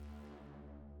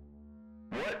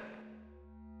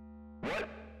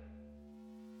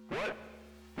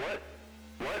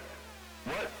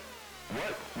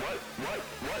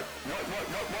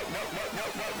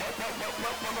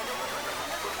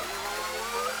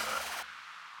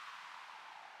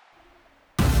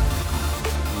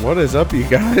What is up, you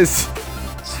guys?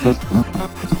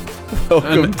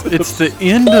 Welcome to it's the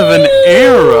end of an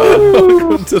era.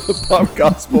 Welcome to the Pop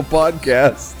Gospel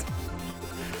Podcast.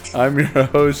 I'm your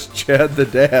host, Chad the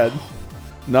Dad.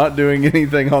 Not doing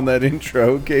anything on that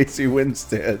intro, Casey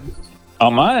Winstead.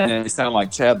 On my end, you sound like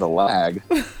Chad the Lag.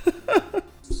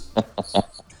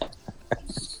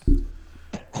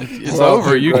 It's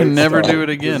over. You can never do it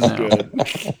again now.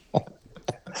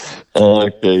 Oh,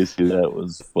 Casey, that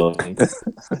was funny.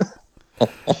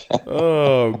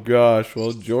 Oh, gosh.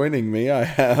 Well, joining me, I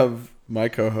have my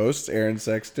co-host, Aaron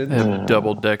Sexton. I have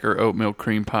double-decker oatmeal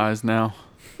cream pies now.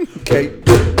 Kate.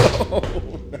 Oh,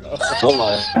 no. Oh,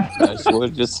 my gosh,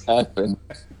 what just happened?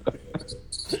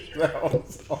 That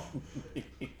was on me.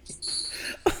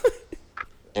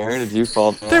 Aaron, did you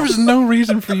fall down? There was no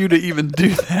reason for you to even do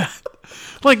that.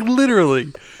 Like,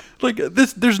 literally. Like,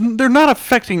 they're not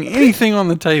affecting anything on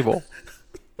the table.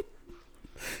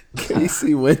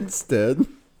 Casey Winstead.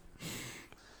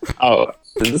 Oh,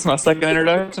 is this my second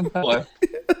introduction? Hello.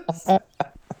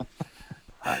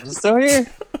 I'm still here.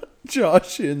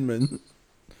 Josh Inman.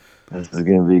 This is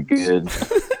going to be good.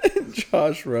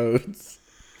 Josh Rhodes.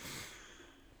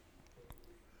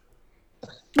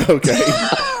 Okay.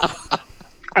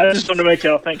 I just wanted to make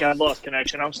y'all think I'd lost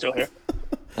connection. I'm still here.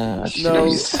 No.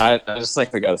 I just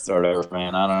think we got to start over,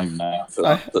 man. I don't even know.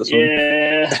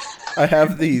 Yeah. I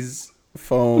have these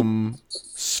foam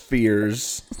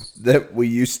spheres that we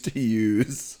used to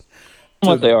use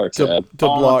What they are, Chad.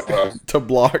 to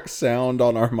block sound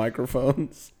on our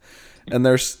microphones, and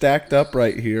they're stacked up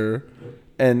right here.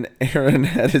 And Aaron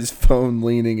had his phone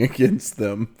leaning against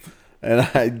them, and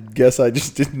I guess I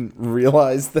just didn't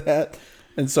realize that.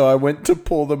 And so I went to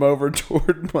pull them over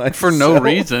toward myself. For no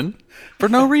reason. For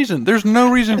no reason. There's no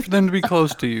reason for them to be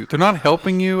close to you. They're not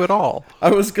helping you at all.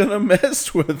 I was going to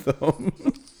mess with them.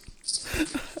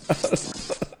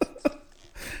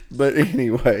 But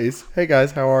anyways, hey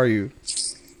guys, how are you?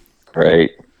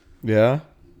 Great. Yeah?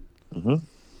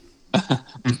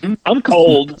 I'm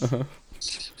cold.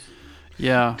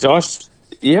 Yeah. Josh,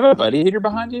 you have a buddy heater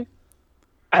behind you?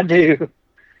 I do.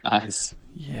 Nice.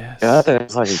 Yes. Yeah, I thought it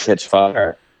was like a catch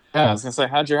fire. Yeah, I was gonna say,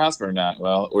 how'd your house burn down?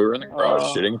 Well, we were in the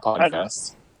garage shooting a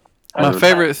podcast. My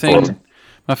favorite thing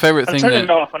I turn it that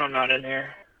off when I'm not in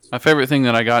here. my favorite thing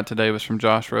that I got today was from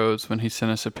Josh Rhodes when he sent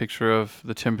us a picture of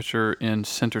the temperature in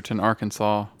Centerton,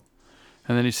 Arkansas.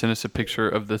 And then he sent us a picture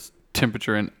of the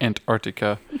temperature in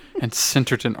Antarctica. And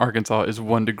Centerton, Arkansas is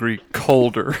 1 degree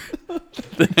colder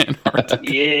than Antarctica.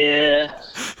 Yeah.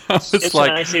 It's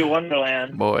like, an icy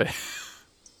wonderland. boy.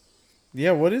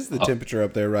 Yeah, what is the temperature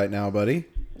up there right now, buddy?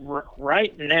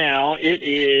 Right now, it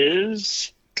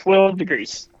is 12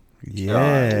 degrees.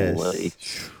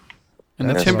 Yes. And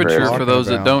the That's temperature, what I'm for those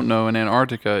that talking don't know, in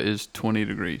Antarctica is 20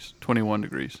 degrees, 21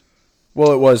 degrees.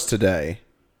 Well, it was today.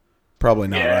 Probably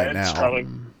not Yeah, right it's now. probably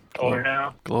colder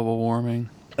now. Global warming.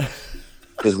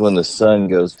 Because when the sun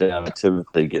goes down, it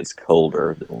typically gets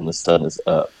colder than when the sun is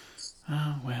up.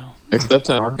 Oh, well. Except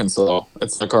in Arkansas,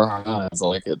 it's like our high is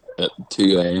like at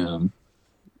 2 a.m.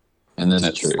 And then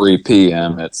at 3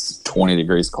 p.m. it's 20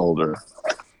 degrees colder.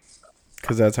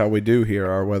 Because that's how we do here.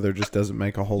 Our weather just doesn't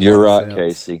make a whole You're lot right, of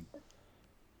sense. Casey.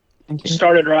 I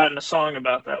started writing a song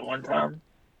about that one time.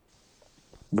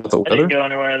 But the I weather? didn't go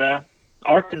anywhere though.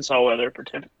 Arkansas weather,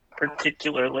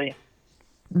 particularly.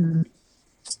 I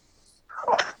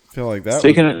feel like that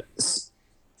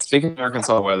Speaking of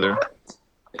Arkansas weather,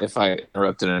 if I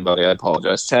interrupted anybody, I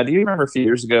apologize. Chad, do you remember a few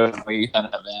years ago we had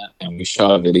an event and we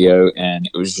shot a video and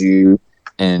it was you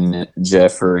and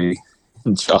Jeffrey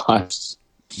and Josh?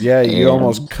 Yeah, you And-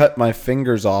 almost cut my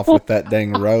fingers off with that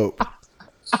dang rope.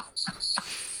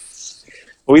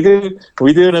 We do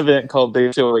an event called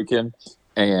Big Chill Weekend,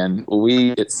 and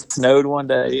it snowed one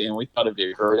day, and we thought it'd be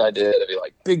a great idea to be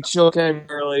like Big Chill came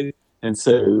early, and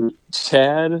so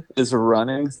Chad is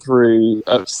running through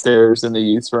upstairs in the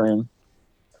youth room,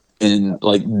 and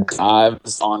like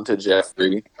dives onto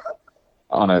Jeffrey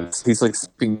he's like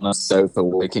sleeping on a sofa,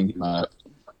 waking him up.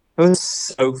 It was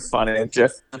so funny.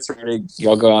 Jeff gets ready,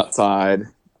 y'all go outside,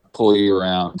 pull you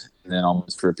around, and then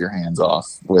almost rip your hands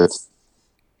off with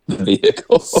the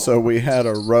vehicle. So we had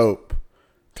a rope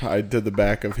tied to the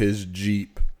back of his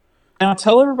Jeep. Now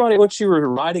tell everybody what you were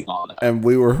riding on. And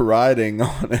we were riding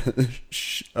on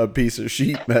a piece of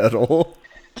sheet metal.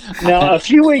 Now, a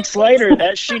few weeks later,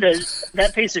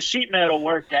 that piece of sheet metal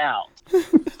worked out.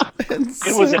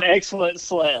 It was an excellent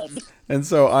sled. And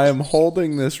so I am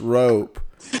holding this rope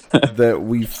that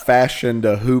we fashioned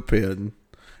a hoop in.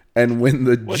 And when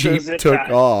the Jeep took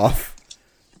off,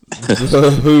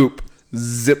 the hoop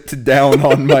zipped down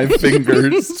on my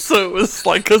fingers. So it was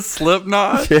like a slip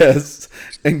knot? Yes.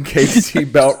 And Casey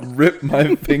about ripped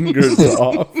my fingers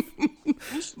off.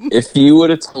 If you would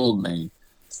have told me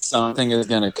something is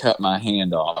going to cut my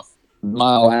hand off,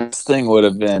 my last thing would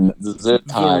have been the zip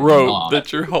The tie rope knot.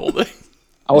 that you're holding.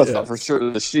 I would thought for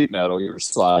sure the sheet metal you were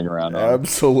sliding around on.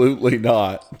 Absolutely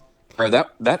not. Or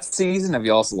that season of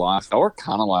y'all's life, y'all were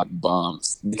kind of like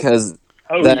bums because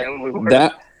Oh, that, yeah, we were.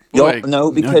 that y'all Wait,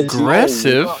 no because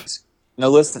aggressive? No,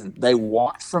 listen, they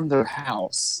walked from their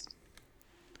house.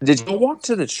 Did y'all walk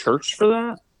to the church for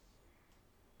that?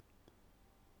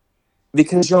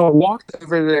 Because y'all walked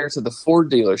over there to the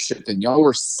Ford dealership and y'all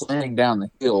were slanting down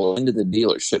the hill into the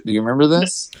dealership. Do you remember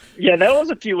this? Yeah, that was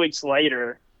a few weeks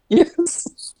later.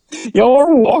 Yes. Y'all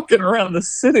were walking around the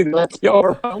city like y'all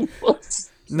were homeless.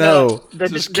 No.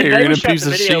 Just carrying a piece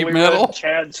of sheet metal?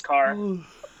 Chad's car.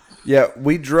 Yeah,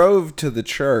 we drove to the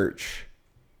church.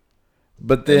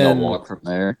 But And then, y'all walked from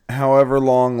there. however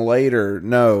long later,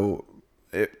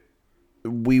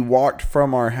 we walked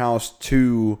from our house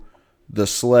to the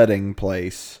sledding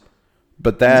place.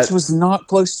 But that Which was not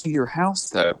close to your house,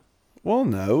 though. well,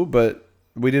 no, but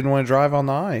we didn't want to drive on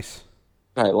the ice.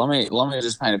 Okay, let me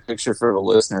just paint a picture for the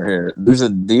listener here. There's a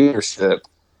dealership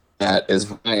that is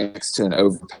right next to an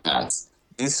overpass.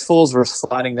 These fools were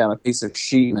sliding down a piece of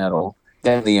sheet metal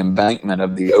down the embankment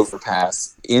of the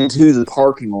overpass into the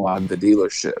parking lot of the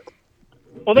dealership.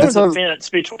 Well, there was a fence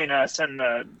between us and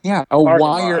the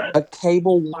a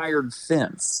cable wired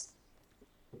fence.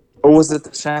 Or was it the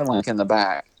chain link in the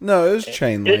back? No, it was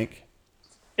chain link.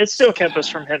 It still kept us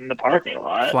from hitting the parking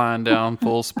lot. Flying down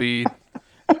full speed.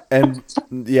 And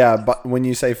yeah, but when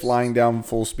you say flying down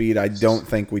full speed, I don't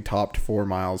think we topped 4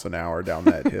 miles an hour down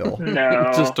that hill.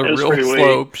 No, Just a it was real pretty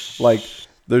slope. Like,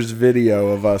 there's video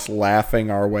of us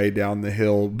laughing our way down the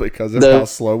hill because of how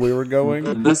slow we were going.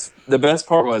 The best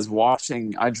part was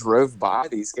watching. I drove by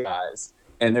these guys,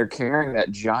 and they're carrying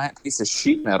that giant piece of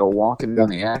sheet metal walking down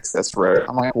the access road.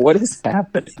 I'm like, what is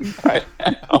happening right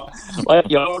now? Like,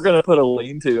 y'all were going to put a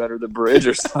lean-to under the bridge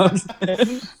or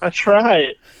something. That's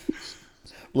right.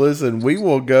 Listen, we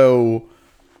will go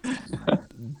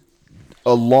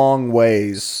a long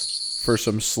ways for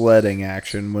some sledding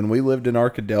action. When we lived in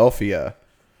Arkadelphia,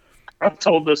 I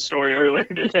told this story earlier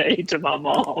today to my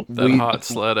mom. That hot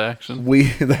sled action.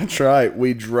 That's right.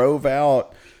 We drove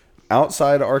outside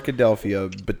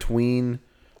Arkadelphia, between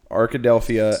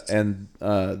Arkadelphia and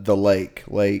the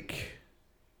Lake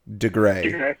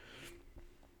DeGray.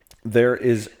 There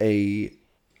is a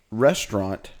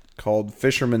restaurant called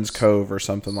Fisherman's Cove or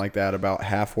something like that, about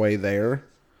halfway there.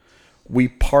 We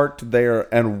parked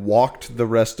there and walked the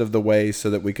rest of the way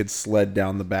so that we could sled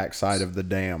down the backside of the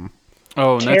dam.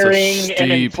 Oh, and that's a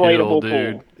steep hill, dude.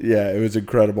 Pool. Yeah, it was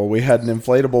incredible. We had an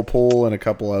inflatable pool and a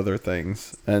couple other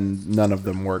things, and none of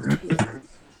them worked.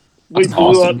 We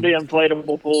blew up the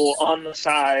inflatable pool on the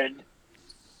side,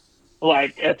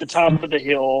 like at the top of the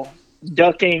hill,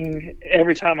 ducking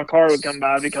every time a car would come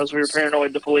by because we were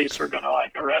paranoid the police were going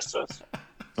to arrest us.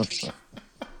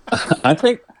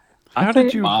 How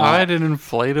did you hide an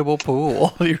inflatable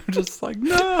pool? You were just like,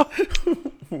 no.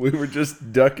 We were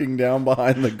just ducking down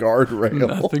behind the guardrail.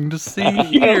 Nothing to see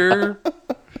here.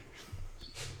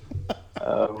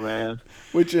 Oh, man.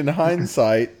 Which, in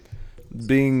hindsight,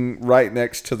 being right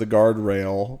next to the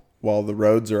guardrail while the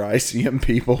roads are icy and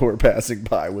people were passing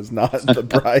by was not the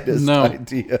brightest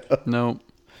idea. No.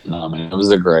 No, man. It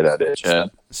was a great idea,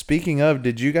 Chad. Speaking of,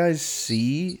 did you guys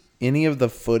see any of the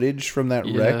footage from that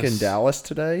wreck in Dallas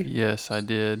today? Yes, I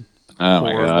did. Oh,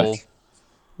 my gosh.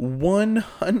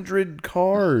 100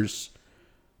 cars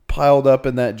piled up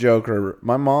in that Joker.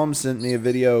 My mom sent me a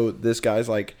video. This guy's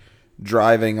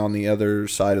driving on the other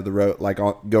side of the road,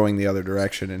 going the other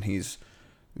direction, and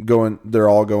they're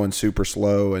all going super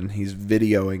slow, and he's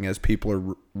videoing as people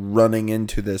are running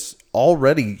into this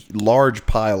already large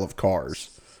pile of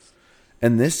cars.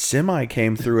 And this semi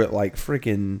came through at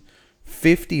freaking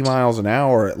 50 miles an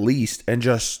hour at least, and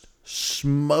just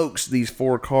smokes these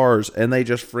 4 cars, and they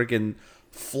just freaking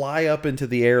fly up into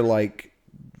the air like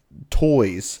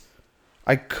toys.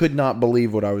 I could not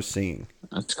believe what I was seeing.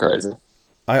 That's crazy.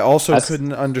 I also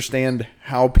couldn't understand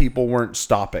how people weren't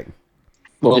stopping.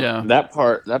 Well, that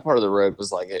part of the road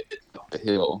was like a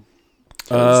hill.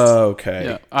 Okay.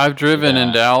 Yeah, I've driven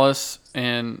in Dallas,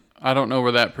 and I don't know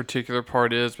where that particular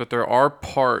part is, but there are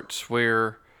parts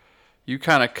where you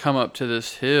kind of come up to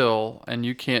this hill and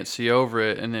you can't see over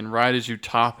it, and then right as you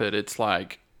top it, it's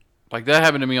like that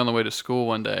happened to me on the way to school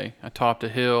one day. I topped a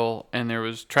hill and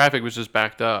traffic was just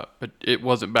backed up, but it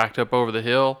wasn't backed up over the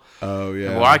hill. Oh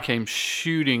yeah. Well, I came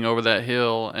shooting over that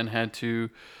hill and had to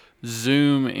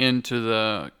zoom into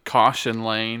the caution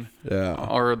lane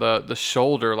or the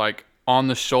shoulder, like on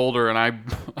the shoulder, and I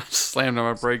slammed on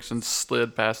my brakes and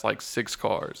slid past like 6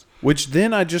 cars. Which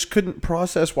then I just couldn't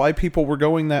process why people were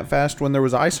going that fast when there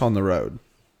was ice on the road.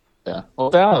 Yeah. Well,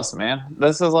 Dallas, man.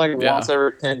 This is like once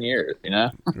every 10 years, you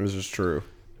know? This is true.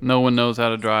 No one knows how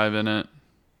to drive in it.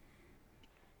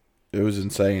 It was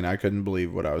insane. I couldn't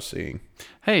believe what I was seeing.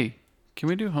 Hey, can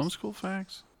we do homeschool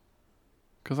facts?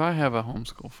 Because I have a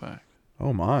homeschool fact.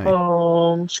 Oh, my.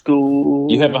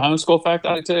 Homeschool. You have a homeschool fact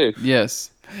on it, too?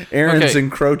 Yes. Aaron's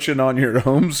encroaching on your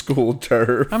homeschool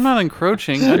turf. I'm not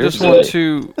encroaching. I just want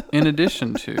to, in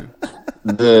addition to.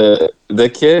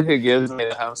 The kid who gives me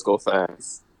the homeschool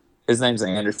facts, his name's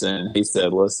Anderson. He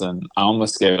said, listen, I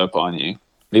almost gave up on you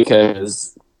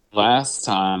because last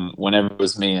time, whenever it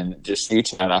was me and just you,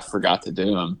 Chad, I forgot to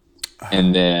do them.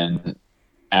 And then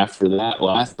after that,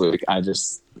 last week, I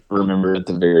just remembered at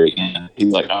the very end.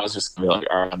 He's like, I was just going to be like,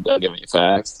 all right, I'm done giving you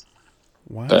facts.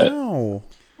 Wow.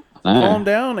 But, calm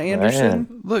down, Anderson.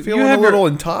 Man. Look, feeling a little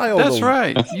entitled. That's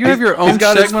right. You have your own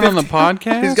segment on the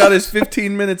podcast. He's got his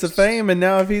 15 minutes of fame, and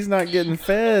now if he's not getting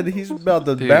fed, he's about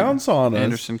to bounce on us.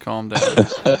 Anderson, calm down.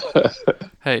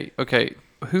 Hey, okay.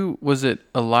 Who was it,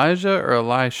 Elijah or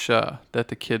Elisha, that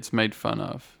the kids made fun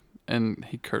of, and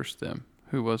he cursed them?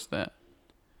 Who was that?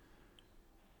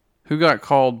 Who got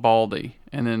called Baldy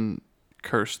and then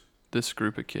cursed this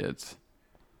group of kids?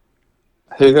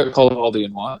 Who got called Baldy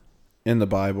and what? In the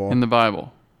Bible. In the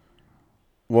Bible.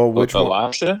 Well, which one?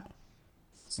 Elisha?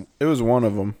 It was one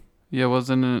of them. Yeah,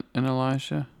 wasn't it an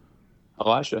Elisha?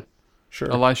 Elisha.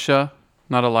 Sure. Elisha,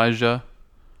 not Elijah.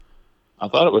 I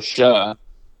thought it was Shah.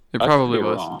 It probably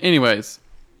was. Wrong. Anyways,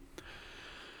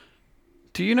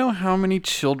 do you know how many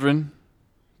children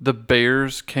the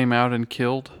bears came out and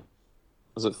killed?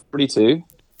 Was it 42?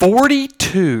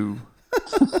 42.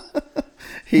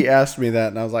 He asked me that,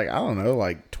 and I was like, I don't know,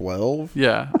 like 12?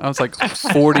 Yeah, I was like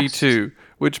 42,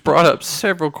 which brought up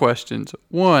several questions.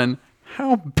 One,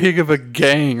 how big of a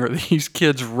gang are these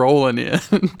kids rolling in?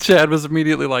 Chad was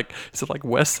immediately like, is it like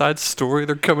West Side Story?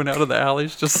 They're coming out of the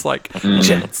alleys just like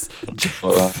jets,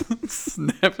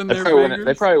 snapping their fingers.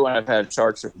 They probably wouldn't have had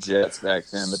Sharts or Jets back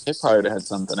then, but they probably would have had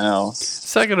something else.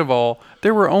 Second of all,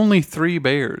 there were only 3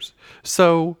 bears.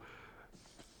 So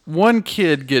one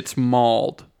kid gets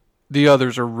mauled. The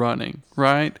others are running,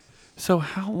 right? So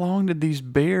how long did these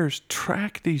bears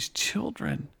track these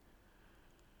children?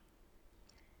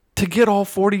 To get all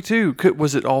 42.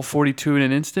 Was it all 42 in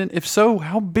an instant? If so,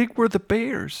 how big were the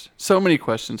bears? So many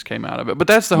questions came out of it. But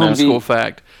that's the homeschool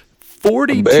fact.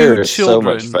 42 a bear is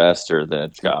children. so much faster than a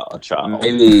child.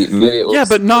 Maybe it was, yeah,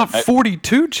 but not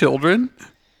 42 children.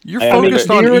 You're I focused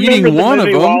mean, on do you eating remember the one of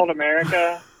movie them. Wild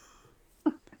America?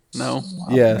 No.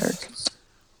 Yes.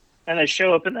 And they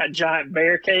show up in that giant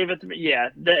bear cave at the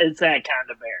it's that kind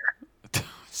of bear.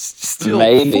 Still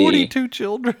Maybe. 42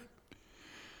 children.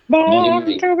 Born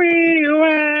Maybe. to be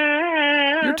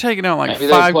wild. You're taking out like Maybe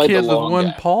they 5 played the kids with long one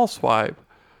game. paw swipe.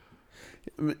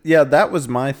 Yeah, that was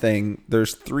my thing.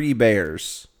 There's 3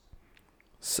 bears.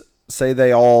 Say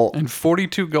they all And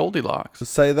 42 Goldilocks.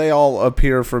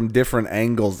 appear from different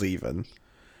angles even.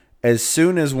 As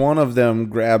soon as one of them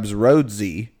grabs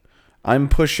Rhodesy, I'm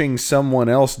pushing someone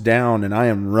else down and I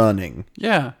am running.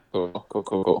 Yeah.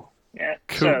 Cool. Yeah,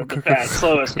 Cool. so the fat,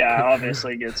 slowest guy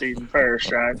obviously gets eaten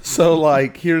first, right? So,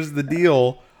 like, here's the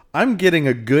deal. I'm getting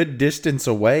a good distance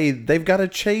away. They've got to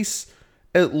chase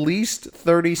at least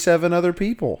 37 other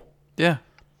people. Yeah.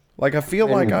 Like, I feel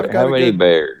like I've got How many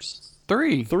bears?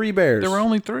 3. 3 bears. There were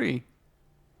only 3.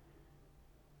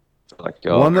 Like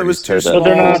y'all One that already was too said small. But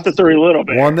they're not the 3 little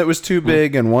bears. One that was too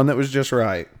big and one that was just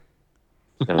right.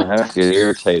 Gonna have to get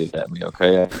irritated at me,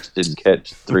 okay? I just didn't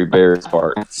catch 3 bears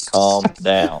part. Calm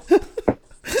down.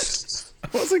 I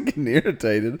wasn't getting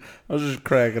irritated. I was just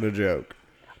cracking a joke.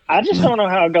 I just don't know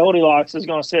how Goldilocks is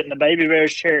going to sit in the baby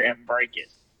bear's chair and break it.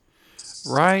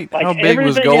 Right? Like, How big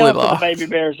was everything else with Goldilocks? the baby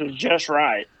bears was just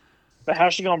right. But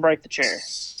how's she going to break the chair?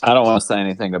 I don't want to say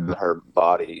anything about her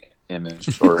body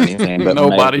image or anything, but No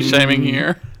body maybe, shaming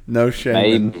here. No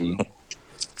shame.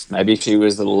 Maybe she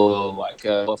was a little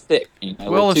thick.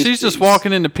 Well, if she's just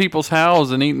walking into people's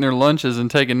houses and eating their lunches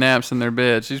and taking naps in their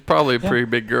bed, she's probably a pretty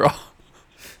big girl.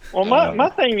 Well, my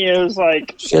thing is,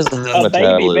 like, She has a a baby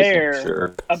metabolism, bear.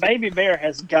 sure. A baby bear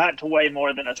has got to weigh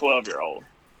more than a 12-year-old.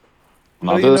 How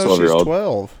Not do you this know she's 12-year-old.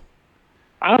 12?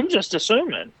 I'm just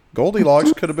assuming.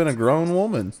 Goldilocks could have been a grown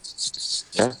woman.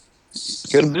 Yeah.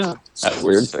 Could have been. That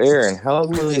weird bear. And how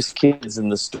old were these kids in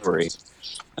the story?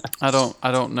 I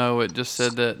don't know. It just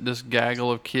said that this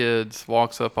gaggle of kids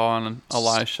walks up on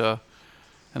Elisha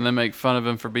and they make fun of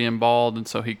him for being bald, and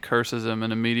so he curses him,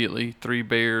 and immediately 3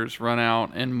 bears run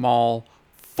out and maul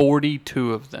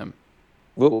 42 of them.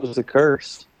 What was the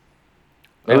curse?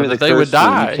 Maybe the that they curse would was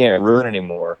die. you can't ruin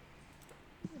anymore.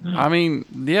 I mean,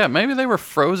 yeah, maybe they were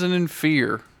frozen in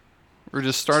fear. Or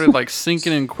just started like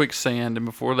sinking in quicksand, and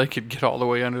before they could get all the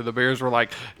way under, the bears were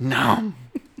like, no.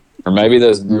 Or maybe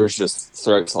those bears just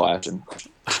throat slashing.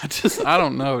 I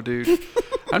don't know, dude.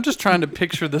 I'm just trying to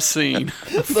picture the scene.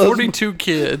 42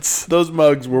 kids. Those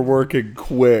mugs were working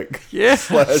quick. Yeah.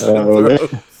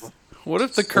 What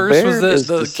if the curse was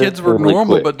that the kids were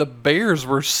normal, but the bears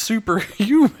were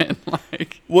superhuman?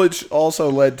 Like, which also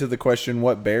led to the question: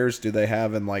 what bears do they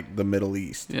have in like the Middle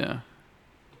East? Yeah.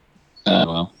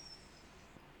 Well,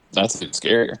 that's even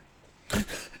scarier.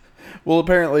 Well,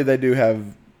 apparently they do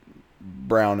have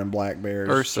brown and black bears,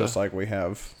 Ursa. just like we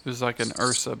have. It was like an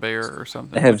Ursa bear or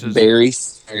something. They have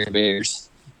bears.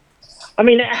 I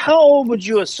mean, how old would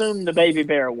you assume the baby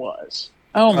bear was?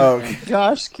 Oh my Okay.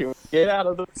 gosh, can we get out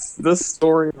of this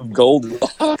story of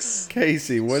Goldilocks?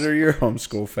 Casey, what are your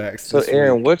homeschool facts? So, this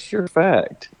Aaron, week? what's your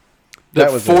fact?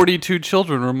 That was 42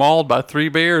 children were mauled by 3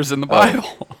 bears in the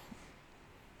Bible.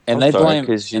 And I'm they sorry, blame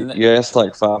because you asked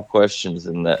like 5 questions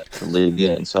in that to lead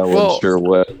in, so I Well- wasn't sure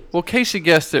what. Well, Casey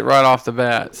guessed it right off the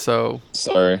bat, so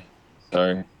Sorry.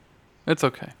 it's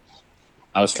okay.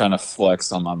 I was trying to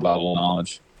flex on my Bible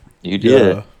knowledge. You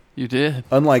did. Yeah. You did.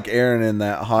 Unlike Aaron in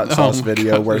that hot Oh sauce my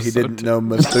video God, where you're he so didn't know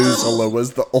Methuselah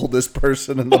was the oldest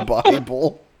person in the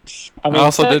Bible. I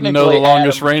also didn't know the technically,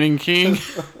 longest Adam- reigning king.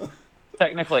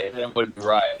 Technically, Adam would be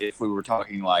right if we were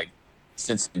talking like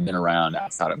since we've been around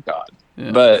outside of God.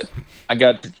 Yeah. But I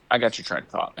got your train of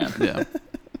thought, man. Yeah.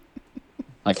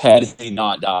 Like, had he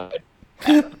not died.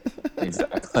 Adam.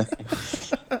 Exactly.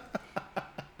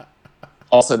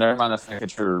 Also, never mind the fact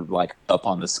that you're like up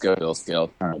on the Scoville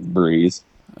scale trying to breathe.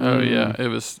 Oh yeah,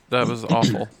 that was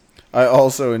awful. I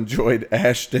also enjoyed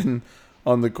Ashton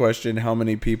on the question how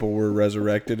many people were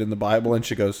resurrected in the Bible, and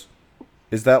she goes,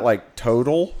 "Is that like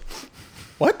total?"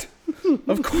 What?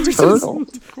 Of course, Total.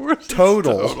 it's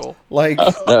total. Like,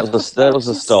 That was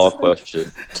a stall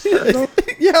question.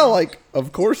 yeah, like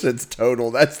of course it's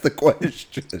total. That's the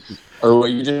question. Or were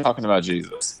you just talking about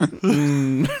Jesus?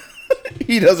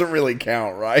 He doesn't really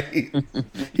count, right?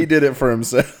 He did it for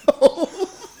himself.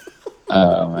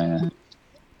 Oh man.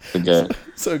 Okay.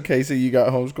 So, Casey, you got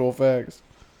homeschool facts?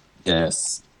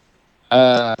 Yes.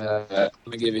 Let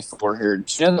me give you 4 here.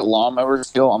 Did you know that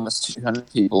lawnmowers kill almost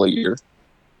 200 people a year?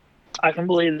 I can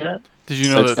believe that. Did you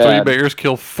know That's that 3 bad. bears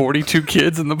kill 42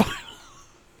 kids in the Bible?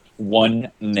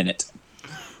 1 minute.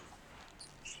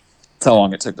 That's how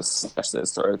long it took to slash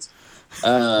those throats.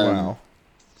 Wow.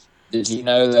 Did you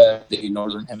know that the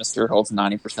Northern Hemisphere holds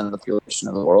 90% of the population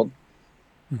of the world?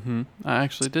 Mm-hmm. I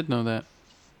actually did know that.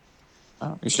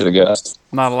 Oh, you should have guessed.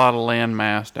 Not a lot of land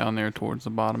mass down there towards the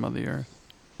bottom of the earth.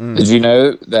 Did you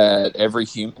know that every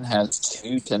human has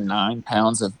 2 to 9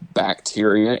 pounds of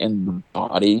bacteria in the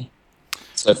body?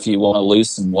 So if you want to lose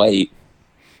some weight,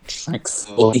 drink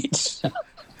some bleach.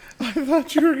 I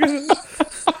thought you were gonna.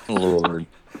 Lord.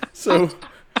 So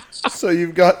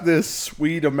you've got this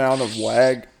sweet amount of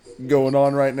lag going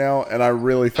on right now, and I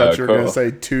really thought you were going to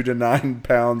say 2 to 9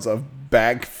 pounds of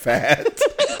back fat.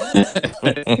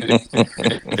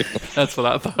 That's what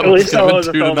I thought. At least I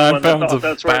wasn't 2 to the only 9 one that pounds thought of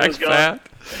that's where it back was going. fat.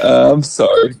 I'm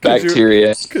sorry, 'Cause you're-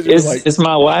 bacteria. 'cause you're like- Is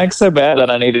my lag so bad that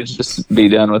I need to just be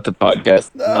done with the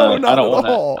podcast? No, not I don't at want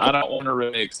all. to. I don't want to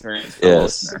ruin the experience for the Yes.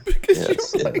 listener. Because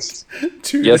Yes, you're yes. like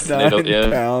 2 Yes, to 9 yeah.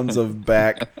 pounds of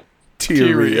bacteria.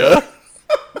 Bacteria.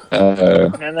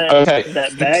 And Okay.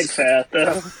 that bag fat,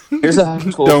 though. Here's a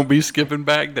homeschool. Don't be skipping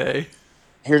back day.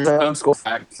 Here's a homeschool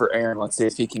fact for Aaron. Let's see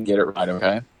if he can get it right.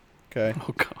 Okay. Okay.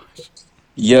 Oh gosh.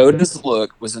 Yoda's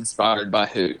look was inspired by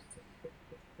who?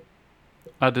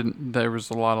 I didn't. There was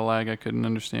a lot of lag. I couldn't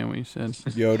understand what you said.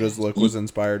 Yoda's look was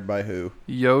inspired by who?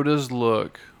 Yoda's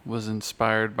look was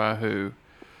inspired by who?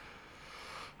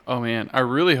 Oh man, I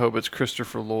really hope it's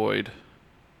Christopher Lloyd.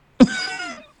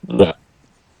 Yeah.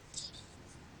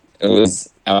 It was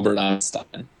Albert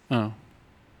Einstein. Oh,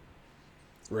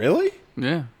 Really?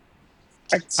 yeah.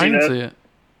 I can see I can that. see it.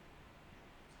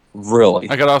 Really?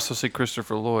 I could also see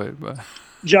Christopher Lloyd, but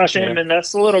Josh Inman,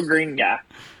 that's the little green guy.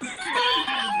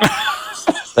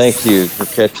 Thank you for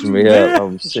catching me up.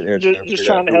 I'm sitting here Just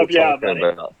trying to help you out, buddy.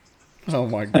 about. Oh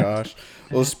my gosh.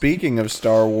 Well, speaking of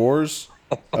Star Wars,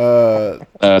 Sorry,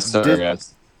 Did-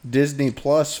 guys. Disney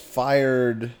Plus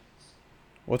fired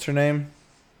what's her name?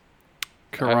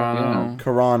 Carano.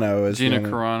 Carano is Gina the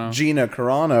name. Carano. Gina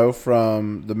Carano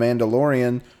from The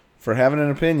Mandalorian for having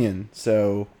an opinion.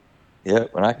 So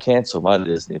Yep, when I cancel my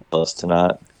Disney Plus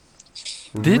tonight.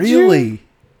 Did you? Really?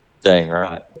 Dang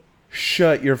right.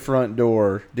 Shut your front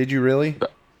door. Did you really?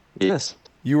 Yes.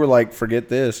 You were like, forget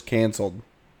this, canceled.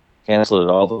 Cancel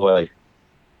it all the way.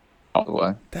 All the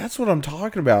way. That's what I'm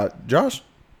talking about. Josh,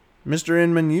 Mr.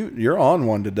 Inman, you're on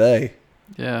one today.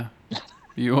 Yeah,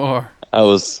 you are. I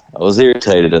was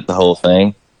irritated at the whole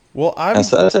thing. Well, I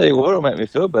tell you what'll make me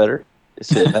feel better. It's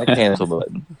hitting that cancel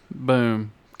button.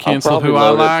 Boom. I'll Cancel probably who I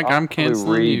load it. like. I'll I'm probably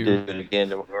canceling you. redo it again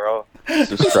tomorrow.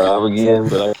 Subscribe again,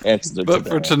 but I canceled it But today.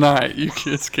 for tonight,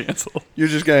 it's canceled. You're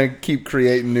just going to keep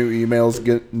creating new emails,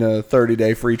 getting a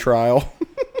 30-day free trial.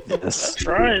 Yes. That's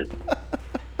right.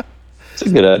 It's a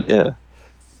good idea.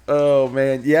 Oh,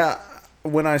 man. Yeah.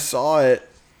 When I saw it,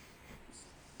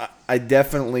 I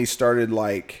definitely started,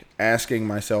 like, asking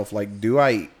myself, like, do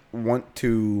I want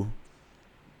to,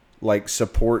 like,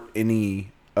 support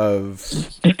any of,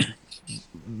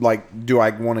 like, do I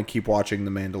want to keep watching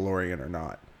The Mandalorian or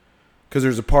not? Because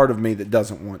there's a part of me that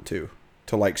doesn't want to,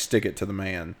 like, stick it to the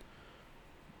man.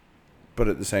 But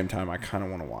at the same time, I kind of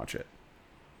want to watch it.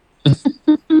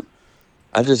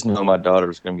 I just know my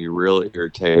daughter's going to be really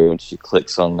irritated when she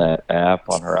clicks on that app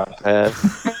on her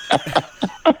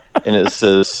iPad. And it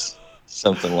says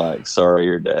something like, sorry,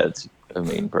 your dad's a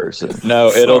mean person. No,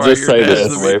 it'll Sorry, just your say dad's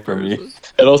this. a away mean from you. person.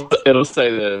 It'll say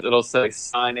this. It'll say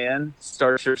sign in,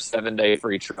 start your 7-day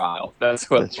free trial. That's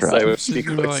what That's it'll right. say when she She's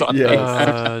gonna be clicks like, on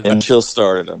Yeah. And she'll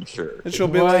start it, I'm sure. And she'll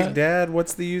be What? like, Dad,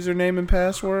 what's the username and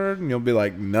password? And you'll be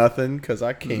like, nothing, because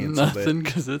I canceled Nothing it.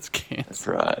 because it's That's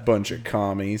canceled. right. Bunch of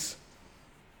commies.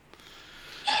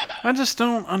 I just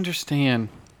don't understand.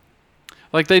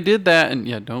 Like, they did that, and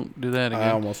yeah, don't do that again.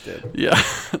 I almost did. Yeah.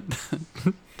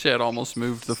 Chad almost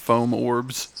moved the foam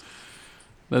orbs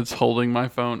that's holding my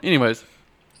phone. Anyways,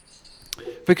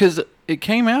 because it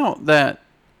came out that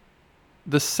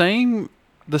apparently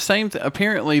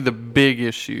the big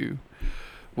issue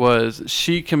was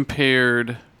she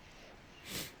compared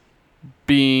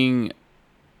being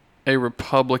a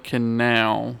Republican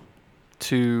now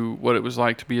to what it was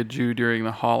like to be a Jew during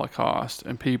the Holocaust,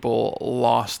 and people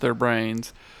lost their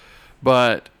brains.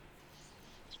 But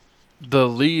the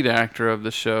lead actor of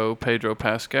the show, Pedro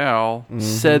Pascal,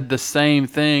 said the same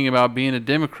thing about being a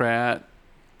Democrat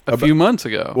a few months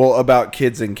ago. Well, about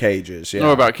kids in cages, yeah.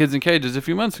 No, about kids in cages a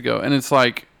few months ago. And it's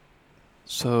like,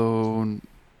 so...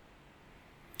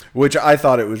 Which I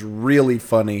thought it was really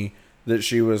funny that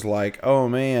she was like, oh,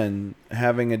 man,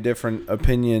 having a different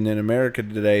opinion in America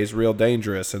today is real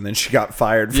dangerous. And then she got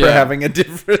fired for Yeah. having a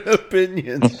different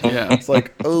opinion. Yeah. It's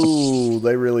like, oh,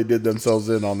 they really did themselves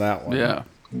in on that one. Yeah.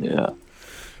 Yeah.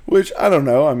 Which, I don't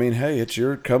know. I mean, hey, it's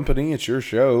your company. It's your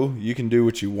show. You can do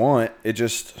what you want. It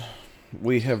just,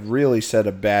 we have really set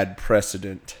a bad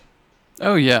precedent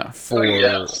Oh, yeah. for...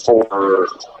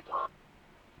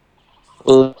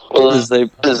 Well, because they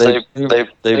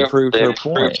proved her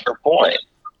point.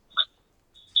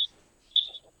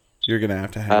 You're going to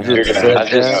have to I hang just out.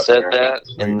 said that,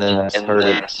 and then I heard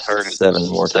it 7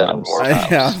 more times.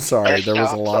 Yeah, I'm sorry. There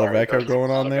was a lot of echo going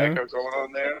on there.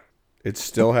 It's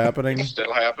still happening.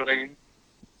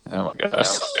 Oh my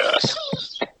gosh.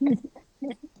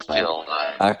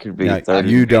 I could be Yeah, 30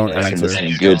 you don't minutes into answer.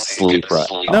 some good sleep right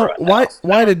now. No,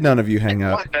 why did none of you hang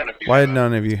up? Why did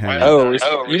none of you hang up? Oh,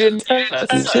 you didn't say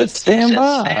that. It said stand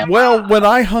by. Well, when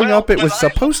I hung up, it was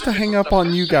supposed to hang up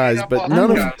on you guys, but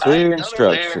none of Clear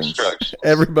instructions.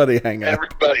 everybody hang up.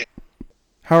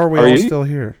 How are we Are all you? still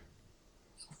here?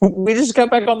 We just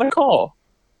got back on the call.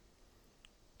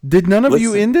 Did none of you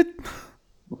Listen. end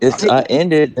it? I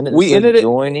ended, and We said ended it.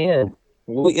 join in.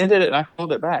 We ended it and I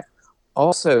called it back.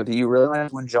 Also, do you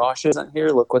realize when Josh isn't here,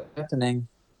 look what's happening?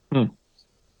 It's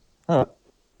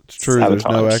true. There's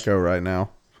no Sabotage. echo right now.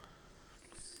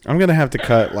 I'm gonna have to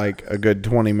cut like a good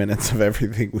 20 minutes of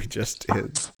everything we just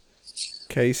did.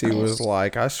 Casey was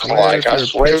like, "I swear, if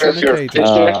you're a pitch in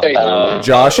a cage."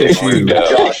 Josh, it's you.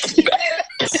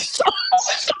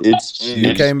 It's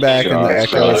You came back and the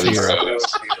echo is here.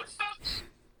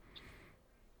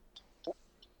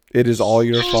 It is all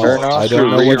your fault. Turn off I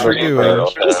don't know your what you're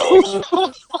reverb.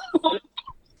 doing.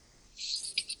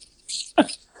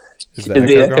 Is the Is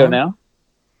the echo echo gone? now?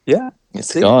 Yeah.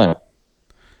 It's gone.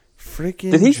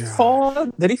 Freaking Did he Josh. fall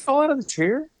out of the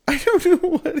chair? I don't know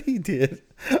what he did.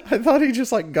 I thought he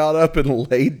just like got up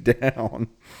and laid down.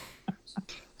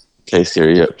 Casey, are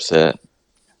you upset?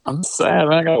 I'm sad.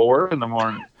 I got to work in the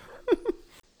morning.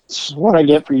 This is what I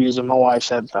get for using my wife's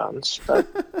headphones. But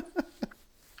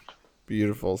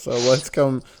Beautiful. So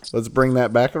let's bring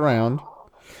that back around.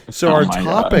 So Oh our my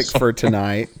topic gosh. for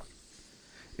tonight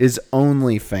is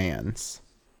OnlyFans.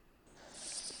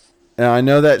 And I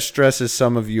know that stresses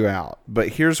some of you out, but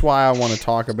here's why I want to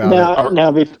talk about it.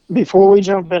 Now, before we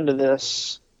jump into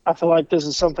this, I feel like this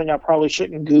is something I probably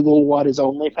shouldn't Google. What is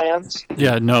OnlyFans?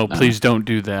 Yeah, no, please don't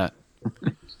do that.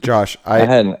 Josh, I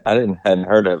hadn't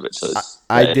heard of it. So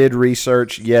I did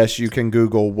research. Yes, you can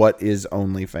Google what is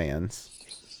OnlyFans.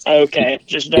 Okay,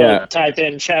 just don't type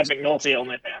in Chad McNulty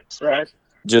OnlyFans, right?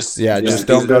 just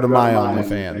don't go to my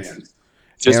OnlyFans.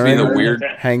 Just Aaron, be the weird.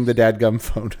 hang the dadgum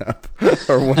phone up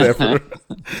or whatever.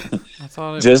 I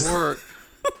thought it Just- would work.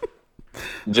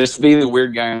 Just be the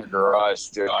weird guy in the garage,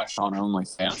 Josh, on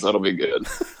OnlyFans. That'll be good.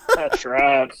 That's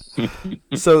right.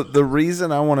 So the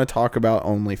reason I want to talk about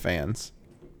OnlyFans.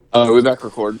 Are we back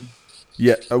recording?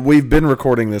 Yeah, we've been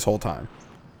recording this whole time.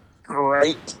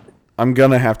 Great. I'm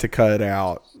going to have to cut it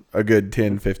out a good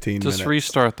 10, 15 minutes. Just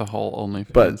restart the whole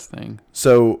OnlyFans thing.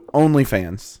 So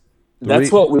OnlyFans.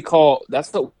 That's what we call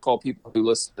people who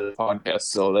listen to the podcast.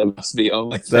 So they must be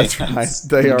OnlyFans. That's right.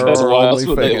 They are Because our why else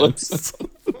would they listen? OnlyFans.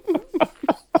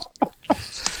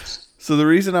 So the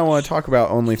reason I want to talk about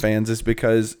OnlyFans is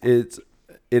because it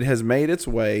has made its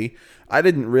way. I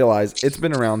didn't realize it's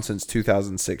been around since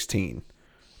 2016.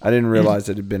 I didn't realize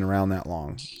it had been around that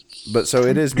long. But so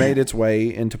it has made its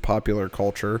way into popular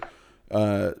culture,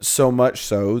 so much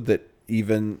so that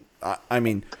even, I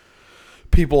mean,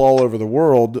 people all over the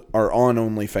world are on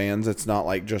OnlyFans. It's not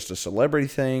like just a celebrity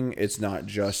thing. It's not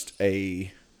just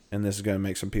and this is going to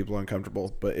make some people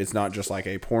uncomfortable, but it's not just like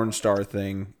a porn star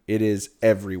thing. It is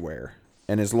everywhere.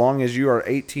 And as long as you are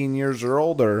 18 years or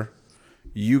older,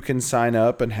 you can sign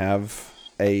up and have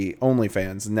a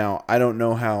OnlyFans. Now, I don't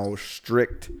know how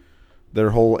strict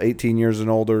their whole 18 years and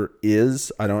older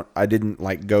is. I didn't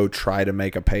like go try to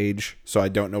make a page, so I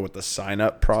don't know what the sign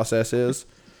up process is.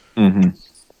 Mm-hmm.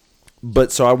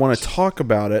 But so I want to talk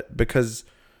about it because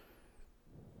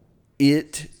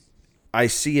I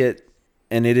see it,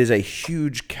 and it is a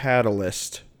huge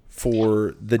catalyst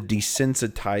for the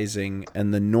desensitizing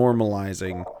and the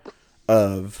normalizing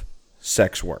of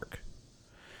sex work.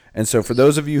 And so for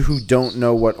those of you who don't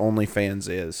know what OnlyFans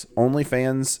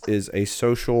is a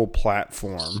social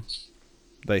platform,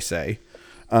 they say,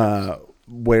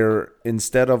 where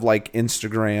instead of like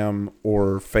Instagram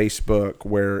or Facebook,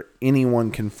 where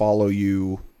anyone can follow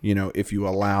you, if you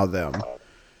allow them,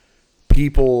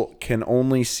 people can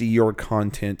only see your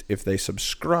content if they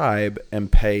subscribe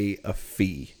and pay a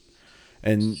fee.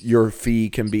 And your fee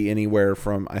can be anywhere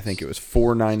from, I think it was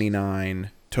 $4.99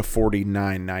 to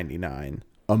 $49.99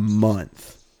 a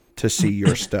month to see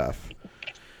your stuff.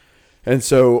 And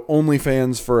so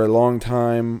OnlyFans for a long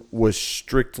time was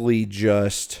strictly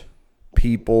just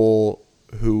people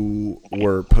who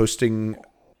were posting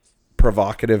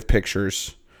provocative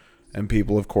pictures, and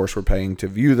people, of course, were paying to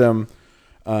view them.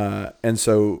 And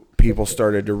so people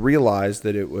started to realize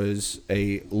that it was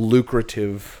a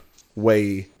lucrative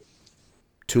way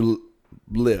to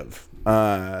live.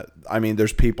 I mean,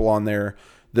 there's people on there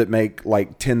that make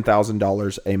like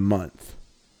 $10,000 a month.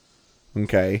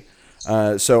 Okay.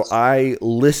 So I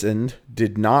listened,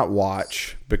 did not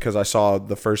watch, because I saw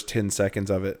the first 10 seconds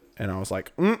of it and I was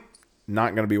like,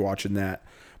 not going to be watching that.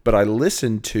 But I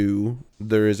listened to,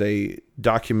 there is a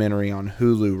documentary on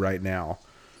Hulu right now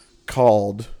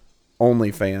called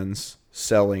OnlyFans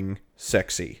Selling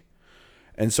Sexy.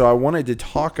 And so I wanted to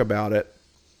talk about it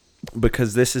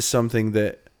because this is something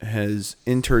that has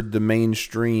entered the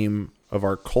mainstream of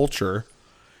our culture.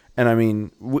 And I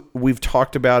mean, we've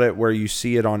talked about it where you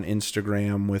see it on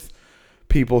Instagram with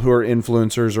people who are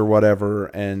influencers or whatever,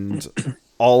 and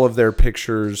all of their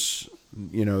pictures,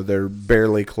 they're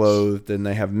barely clothed and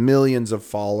they have millions of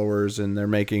followers and they're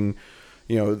making,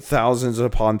 thousands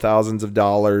upon thousands of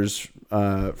dollars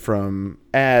from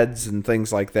ads and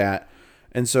things like that.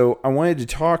 And so I wanted to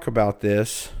talk about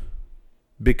this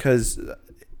because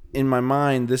in my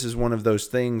mind, this is one of those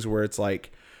things where it's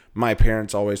like, my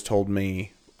parents always told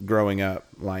me growing up,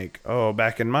 like, oh,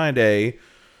 back in my day,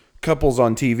 couples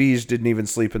on TVs didn't even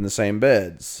sleep in the same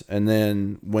beds. And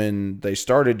then when they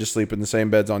started to sleep in the same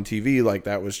beds on TV, like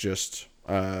that was just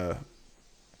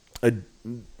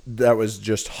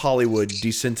Hollywood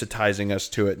desensitizing us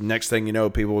to it. Next thing you know,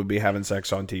 people would be having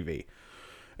sex on TV.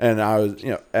 And I was,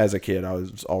 as a kid, I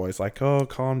was always like, oh,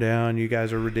 calm down. You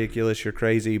guys are ridiculous. You're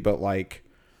crazy. But like,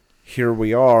 here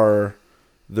we are.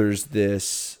 There's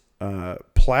this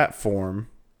platform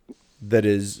that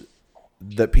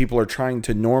people are trying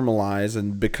to normalize,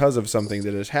 and because of something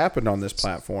that has happened on this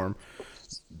platform,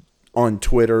 on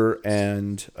Twitter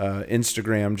and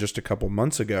Instagram just a couple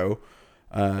months ago,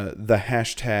 the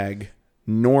hashtag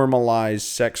normalize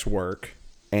sex work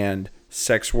and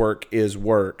sex work is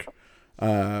work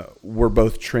were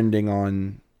both trending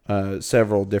on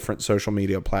several different social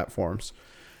media platforms.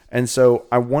 And so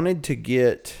I wanted to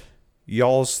get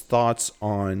y'all's thoughts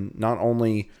on not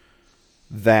only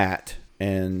that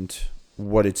and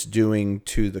what it's doing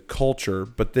to the culture,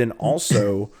 but then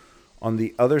also on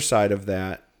the other side of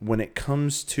that, when it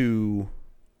comes to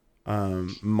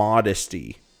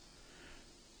modesty,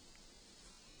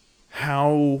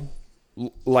 how,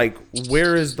 like,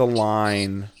 where is the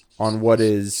line on what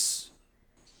is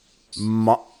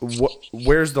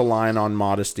where's the line on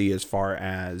modesty as far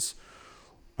as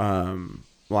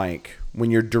like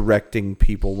when you're directing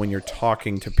people, when you're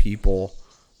talking to people,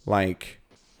 like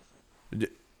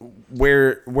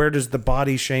where does the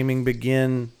body shaming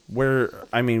begin?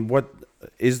 What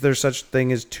is there such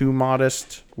thing as too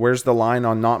modest? Where's the line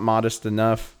on not modest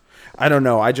enough? I don't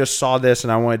know. I just saw this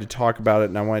and I wanted to talk about it,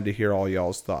 and I wanted to hear all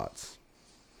y'all's thoughts.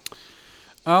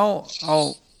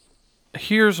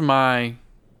 Here's my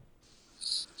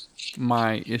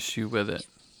issue with it.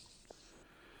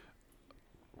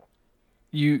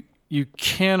 You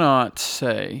cannot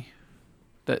say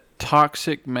that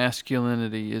toxic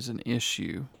masculinity is an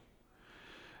issue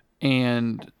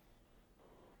and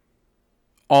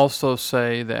also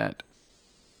say that,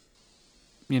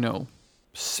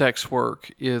 sex work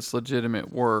is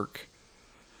legitimate work,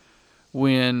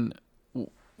 when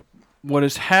what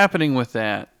is happening with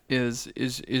that is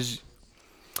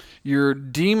you're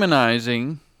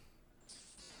demonizing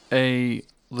a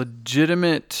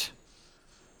legitimate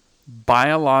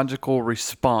biological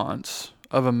response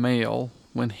of a male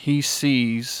when he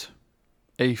sees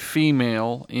a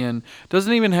female in,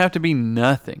 doesn't even have to be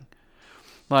nothing.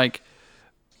 Like,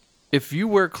 if you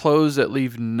wear clothes that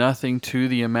leave nothing to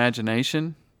the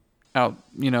imagination,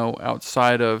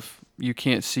 outside of you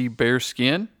can't see bare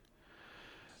skin,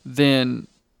 then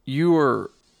you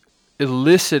are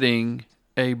eliciting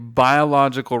a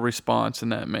biological response in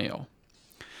that male.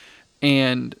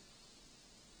 And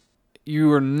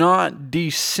you are not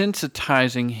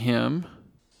desensitizing him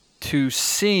to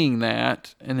seeing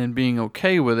that and then being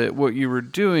okay with it. What you were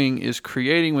doing is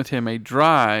creating with him a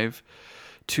drive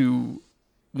to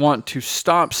want to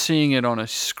stop seeing it on a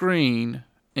screen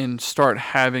and start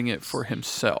having it for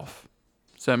himself.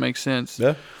 Does that make sense?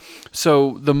 Yeah.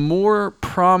 So the more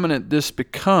prominent this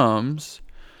becomes,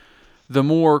 the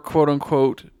more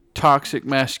quote-unquote toxic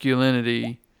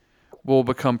masculinity will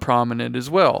become prominent as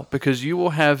well, because you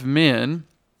will have men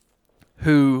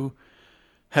who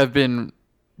have been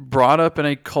brought up in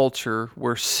a culture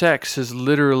where sex is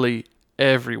literally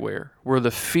everywhere, where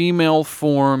the female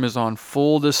form is on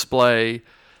full display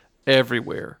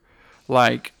everywhere.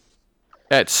 Like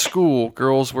at school,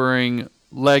 girls wearing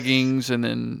leggings and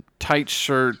then tight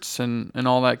shirts and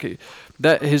all that.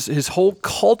 That his whole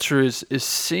culture is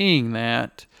seeing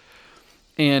that.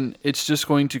 And it's just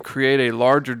going to create a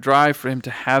larger drive for him to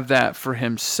have that for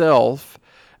himself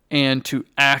and to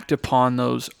act upon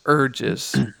those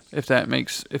urges, if that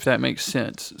makes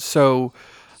sense. So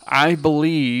I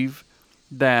believe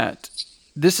that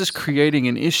this is creating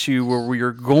an issue where we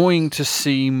are going to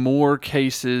see more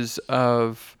cases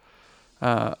of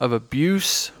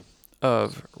abuse,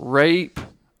 of rape,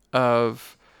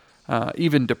 of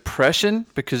even depression,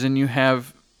 because then you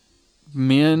have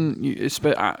men.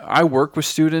 I work with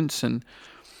students, and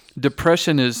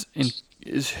depression is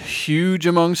huge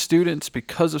among students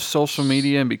because of social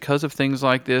media and because of things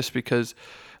like this, because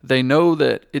they know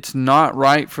that it's not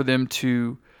right for them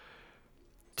to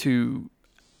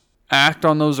act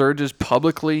on those urges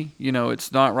publicly.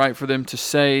 It's not right for them to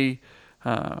say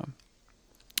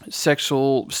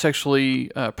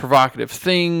sexually provocative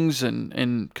things,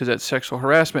 and because that's sexual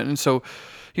harassment. And so,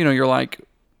 you're like,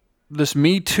 this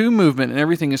Me Too movement and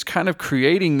everything is kind of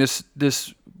creating this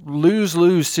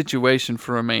lose-lose situation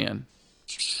for a man,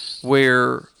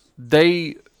 where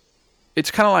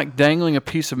it's kind of like dangling a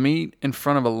piece of meat in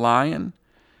front of a lion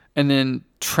and then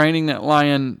training that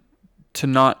lion to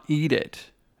not eat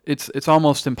it. It's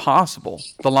almost impossible.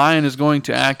 The lion is going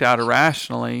to act out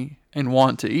irrationally and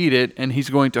want to eat it, and he's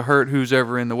going to hurt who's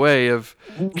ever in the way of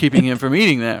keeping him from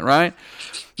eating that, right?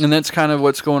 And that's kind of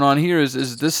what's going on here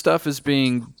is this stuff is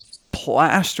being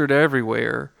plastered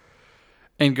everywhere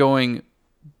and going,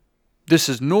 this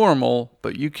is normal,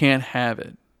 but you can't have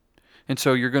it. And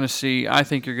so I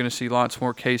think you're going to see lots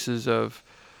more cases of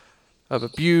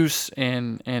abuse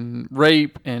and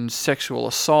rape and sexual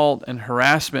assault and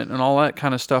harassment and all that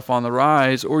kind of stuff on the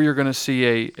rise, or you're going to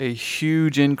see a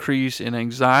huge increase in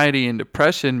anxiety and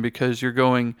depression because you're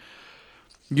going,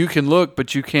 you can look,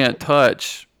 but you can't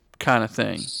touch kind of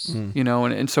thing,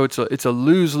 and so it's a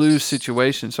lose-lose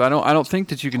situation. So I don't think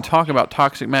that you can talk about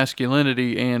toxic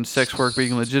masculinity and sex work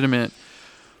being legitimate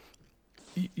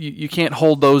you can't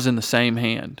hold those in the same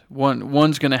hand.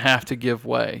 One's going to have to give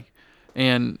way.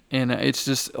 And it's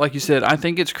just like you said, I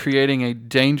think it's creating a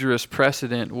dangerous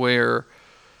precedent where,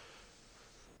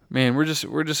 man, we're just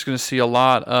going to see a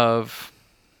lot of,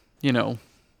 a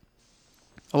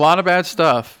lot of bad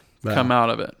stuff come out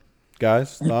of it.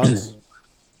 Guys, thoughts?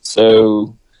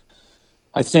 So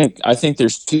I think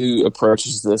there's two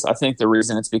approaches to this. I think the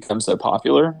reason it's become so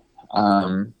popular,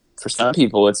 for some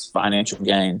people, it's financial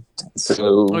gain.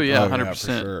 So, Oh yeah, for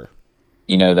 100%. sure.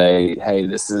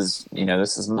 this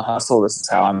is my hustle. This is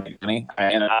how I make money.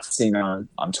 And I've seen on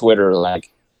Twitter,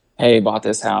 like, hey, bought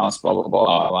this house, blah, blah,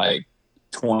 blah, like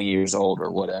 20 years old or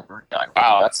whatever. You're like,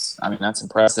 wow, that's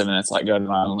impressive. And it's like, go to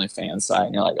my OnlyFans site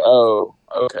and you're like, oh,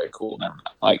 okay, cool. Never mind.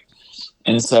 Like,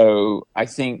 and so I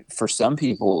think for some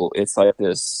people, it's like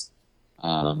this,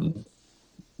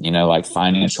 like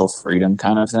financial freedom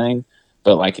kind of thing.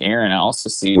 But like Aaron, I also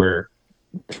see where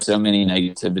there's so many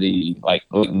like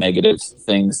negative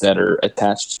things that are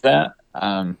attached to that.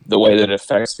 The way that it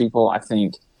affects people, I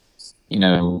think,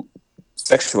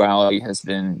 sexuality has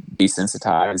been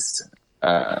desensitized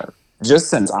just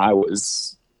since I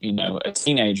was, a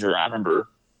teenager. I remember,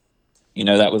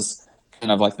 that was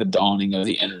kind of like the dawning of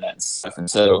the internet and stuff. And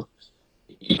so,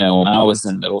 when I was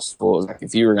in middle school, it was like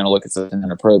if you were going to look at something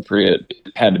inappropriate,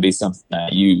 it had to be something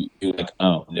that you like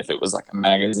owned. If it was like a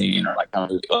magazine or like a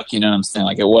movie, like, you know what I'm saying?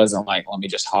 Like it wasn't like, let me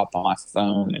just hop on my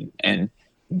phone and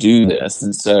do this.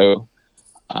 And so,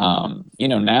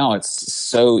 now it's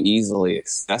so easily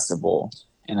accessible.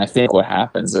 And I think what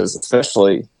happens is,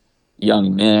 especially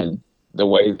young men, the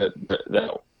way that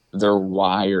they're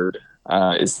wired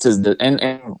is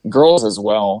and girls as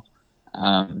well,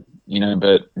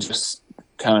 but just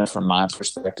kind of from my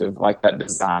perspective, like that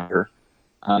desire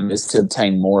is to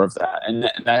obtain more of that. And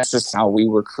that's just how we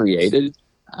were created.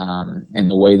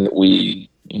 And the way that we,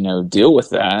 deal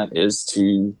with that is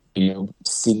to,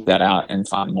 seek that out and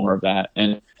find more of that.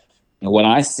 And what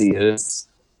I see is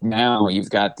now you've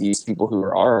got these people who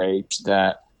are our age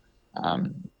that,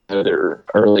 they're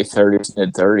early 30s,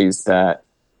 mid 30s that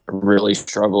really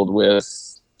struggled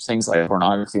with things like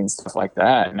pornography and stuff like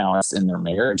that. Now it's in their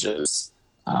marriages,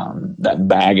 that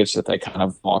baggage that they kind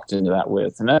of walked into that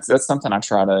with. And that's something I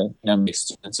try to, make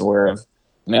students aware of,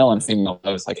 male and female.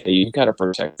 I was like, hey, you got to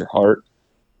protect your heart.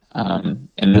 And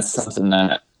that's something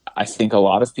that I think a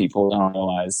lot of people don't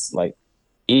realize, like,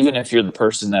 even if you're the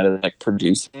person that is like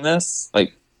producing this,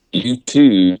 like you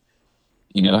too,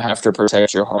 have to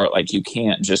protect your heart. Like you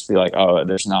can't just be like, oh,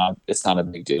 it's not a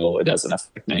big deal. It doesn't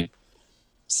affect me.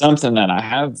 Something that I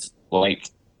have, like,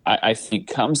 I think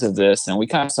comes of this, and we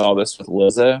kind of saw this with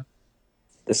Lizzo,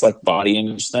 this like body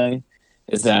image thing,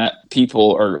 is that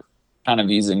people are kind of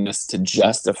using this to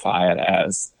justify it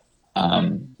as,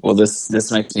 well,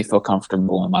 this makes me feel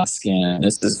comfortable in my skin.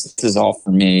 This is all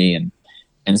for me.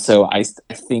 And so I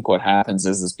think what happens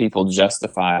is people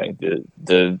justify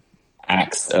the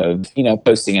acts of,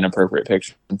 posting inappropriate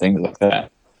pictures and things like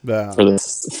that for the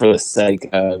sake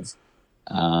of,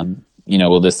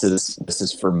 well, this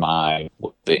is for my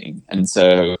well-being. And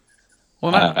so,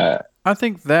 Well, I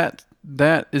think that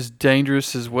is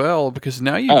dangerous as well, because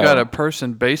now you've got a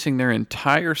person basing their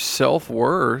entire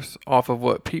self-worth off of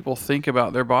what people think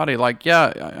about their body. Like,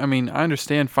 yeah, I mean, I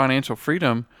understand financial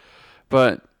freedom,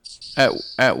 but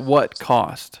at what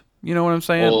cost? You know what I'm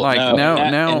saying? Well, like no,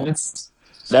 now,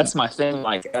 that's my thing.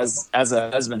 Like as a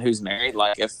husband who's married,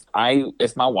 like if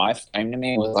my wife came to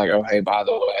me and was like, oh, hey, by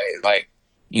the way, like,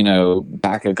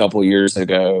 back a couple years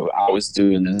ago, I was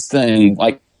doing this thing,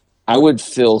 like I would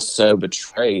feel so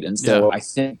betrayed. And so I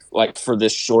think, like, for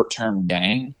this short-term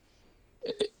gain,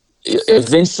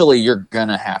 eventually you're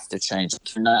gonna have to change.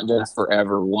 You're not gonna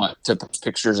forever want to post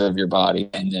pictures of your body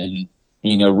and then,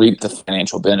 reap the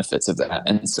financial benefits of that.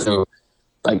 And so,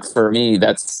 like, for me,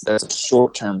 that's a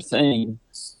short-term thing.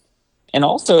 And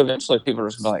also, eventually, people are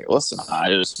just gonna be like, listen, I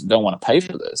just don't want to pay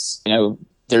for this.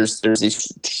 There's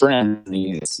these trends,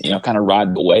 these, kind of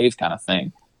ride the wave kind of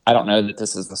thing. I don't know that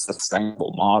this is a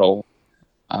sustainable model.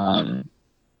 And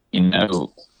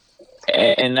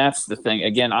that's the thing.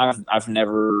 Again, I've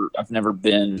never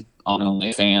been on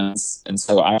OnlyFans, and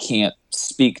so I can't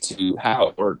speak to how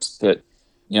it works. But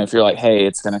if you're like, hey,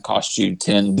 it's going to cost you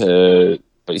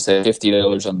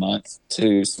 $50 a month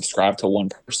to subscribe to one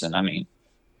person. I mean,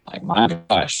 like, my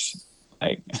gosh,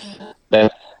 like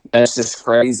that's just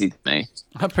crazy to me.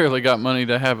 I barely got money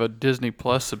to have a Disney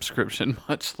Plus subscription,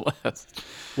 much less.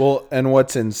 Well, and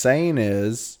what's insane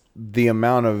is the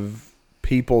amount of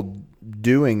people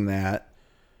doing that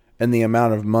and the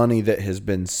amount of money that has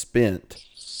been spent.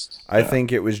 I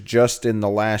think it was just in the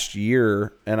last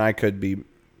year, and I could be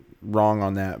wrong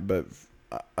on that, but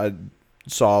I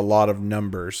saw a lot of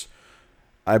numbers.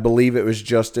 I believe it was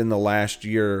just in the last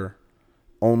year,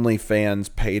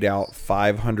 OnlyFans paid out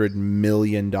 $500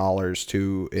 million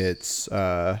to its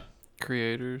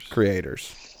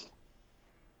creators.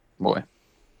 Boy.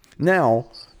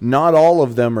 Now, not all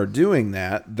of them are doing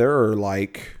that. There are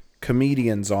like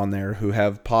comedians on there who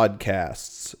have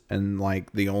podcasts, and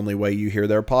like the only way you hear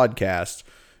their podcast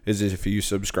is if you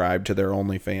subscribe to their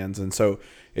OnlyFans. And so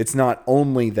it's not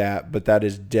only that, but that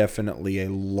is definitely a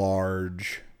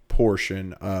large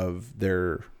portion of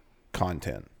their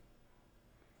content.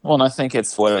 Well, and I think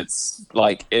it's what it's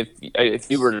like.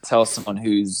 If you were to tell someone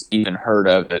who's even heard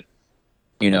of it,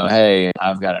 hey,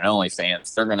 I've got an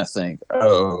OnlyFans, they're gonna think,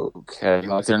 oh, okay.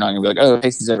 Like they're not gonna be like, oh,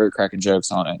 Casey's ever cracking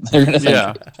jokes on it. They're gonna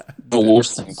think the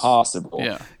worst thing possible.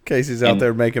 Yeah. Casey's out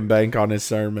there making bank on his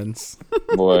sermons.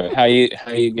 Boy, how you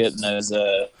getting those?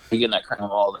 You getting that crime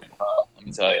all day? Let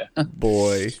me tell you.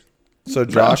 Boy. So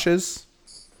Josh's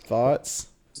thoughts?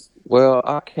 Well,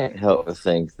 I can't help but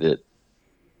think that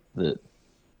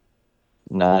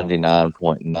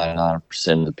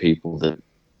 99.99% of the people that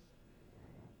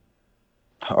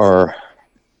are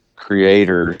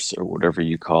creators or whatever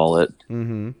you call it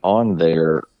on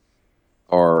there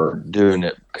are doing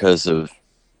it because of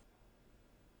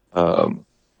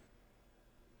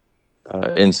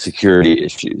insecurity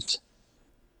issues.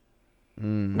 I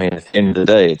mean, at the end of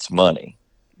the day, it's money.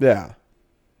 Yeah.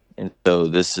 And so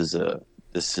this is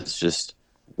just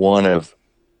one of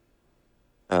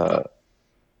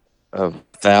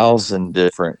 1,000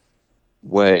 different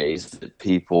ways that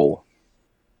people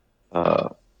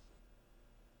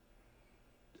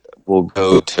will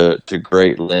go to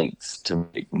great lengths to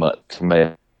make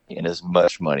as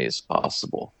much money as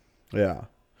possible. Yeah.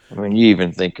 I mean, you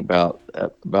even think about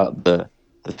the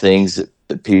things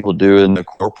that people do in the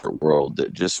corporate world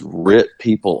that just rip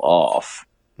people off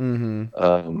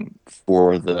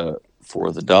for the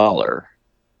dollar.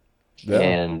 Yeah.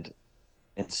 And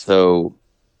so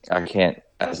I can't,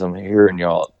 as I'm hearing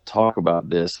y'all talk about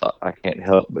this, I can't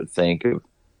help but think of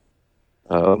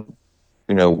what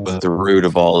the root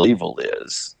of all evil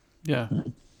is. Yeah.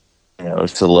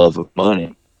 It's the love of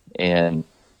money. And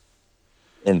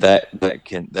that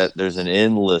there's an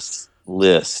endless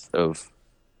list of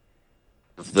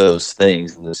those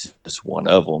things, and this is just one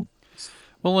of them.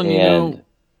 Well, and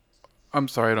I'm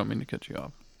sorry, I don't mean to cut you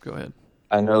off. Go ahead.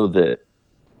 I know that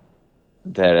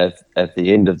at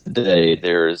the end of the day,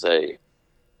 there's a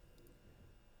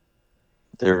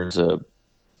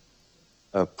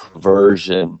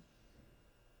perversion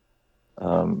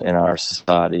in our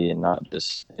society, and not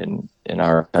just in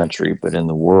our country, but in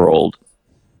the world,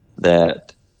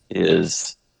 that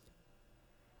is,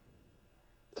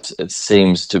 it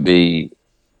seems to be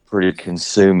pretty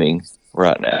consuming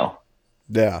right now.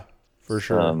 Yeah, for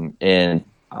sure. And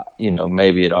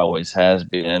maybe it always has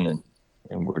been,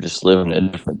 and we're just living in a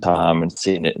different time and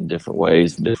seeing it in different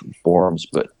ways, in different forms.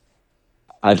 But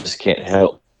I just can't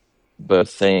help but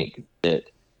think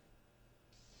that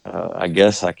I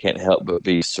guess I can't help but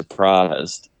be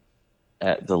surprised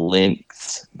at the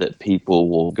lengths that people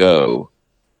will go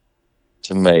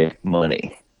to make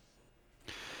money.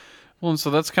 Well, and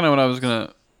so that's kind of what I was going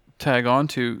to tag on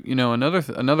to.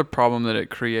 Another problem that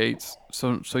it creates.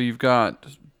 So you've got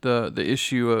the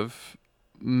issue of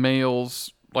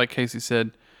males, like Casey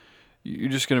said,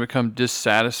 you're just going to become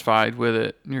dissatisfied with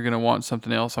it. You're going to want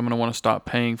something else. I'm going to want to stop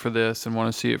paying for this and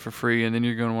want to see it for free. And then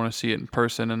you're going to want to see it in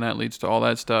person. And that leads to all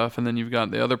that stuff. And then you've got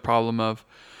the other problem of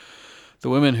the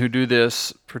women who do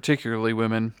this, particularly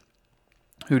women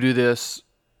who do this,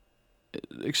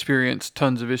 experience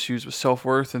tons of issues with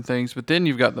self-worth and things. But then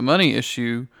you've got the money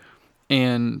issue.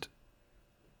 And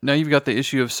now you've got the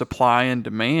issue of supply and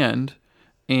demand.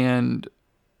 And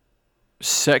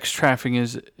sex trafficking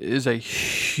is a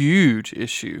huge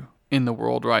issue in the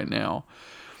world right now.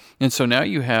 And so now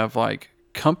you have like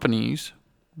companies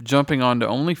jumping onto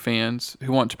OnlyFans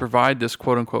who want to provide this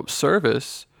quote unquote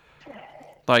service.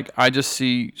 Like I just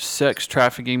see sex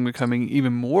trafficking becoming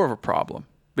even more of a problem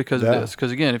because of this.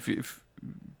 Because again, if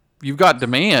you've got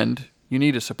demand, you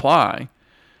need a supply.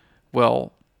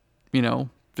 Well, the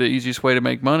easiest way to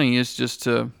make money is just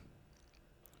to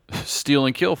steal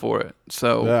and kill for it.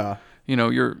 So there's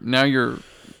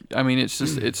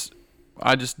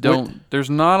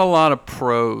not a lot of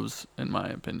pros in my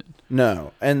opinion.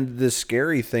 No. And the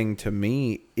scary thing to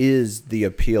me is the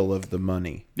appeal of the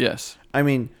money. Yes. I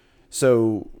mean,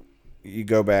 so you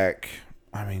go back,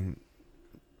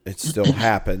 it still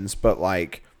happens, but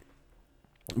like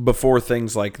before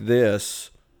things like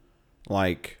this,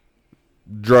 like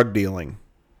drug dealing,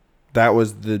 that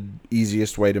was the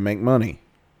easiest way to make money.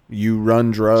 you run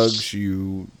drugs,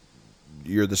 you're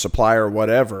the supplier,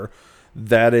 whatever,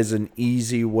 that is an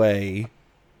easy way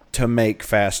to make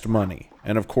fast money.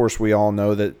 And of course, we all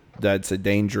know that that's a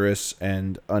dangerous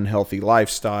and unhealthy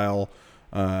lifestyle,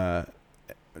 not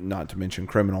to mention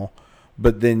criminal.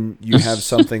 But then you have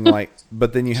something like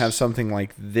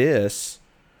this,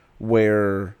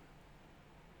 where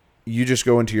you just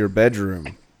go into your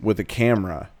bedroom with a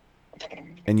camera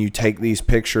and you take these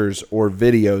pictures or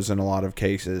videos in a lot of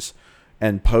cases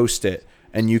and post it,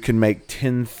 and you can make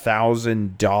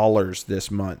 $10,000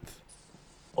 this month.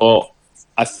 Well,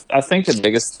 I think the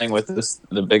biggest thing with this,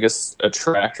 the biggest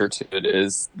attractor to it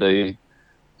is and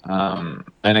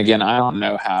again, I don't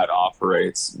know how it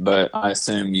operates, but I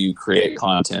assume you create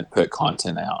content, put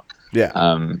content out.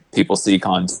 Yeah. People see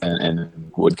content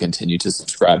and would continue to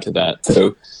subscribe to that.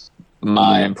 So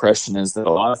my impression is that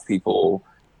a lot of people,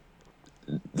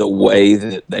 the way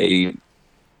that they,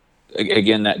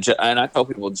 again, and I tell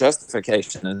people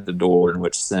justification is the door in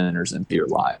which sin enters into your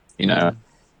life, you know.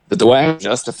 But the way I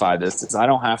justify this is I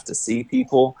don't have to see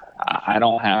people. I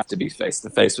don't have to be face to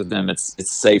face with them. It's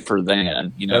safer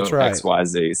than, you know, That's right.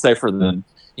 XYZ. It's safer than,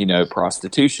 you know,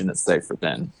 prostitution. It's safer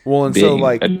than Well, and so being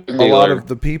like a a lot dealer. of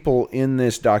the people in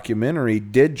this documentary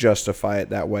did justify it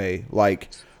that way. Like,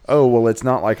 oh, well, it's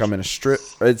not like I'm a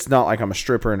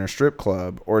stripper in a strip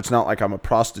club, or it's not like I'm a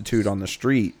prostitute on the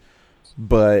street.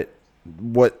 But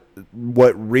what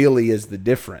really is the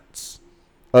difference,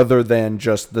 other than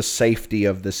just the safety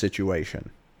of the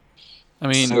situation? I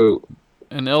mean, So,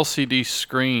 an LCD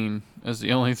screen is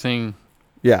the only thing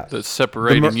Yeah. that's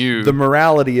separating you. The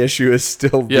morality issue is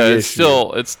still the issue. it's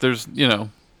still, there's, you know.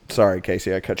 Sorry,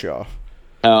 Casey, I cut you off.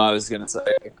 I was going to say,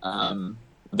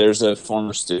 there's a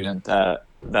former student that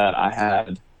I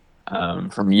had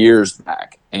from years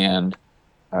back, and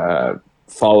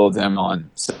followed them on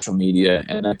social media,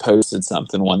 and I posted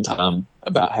something one time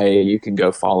about, hey, you can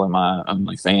go follow my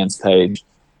OnlyFans page.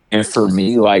 And for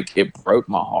me, like, it broke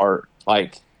my heart,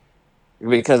 like,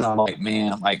 because I'm like,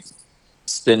 man, like,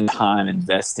 spend time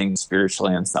investing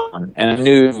spiritually in someone, and I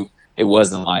knew it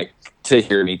wasn't like to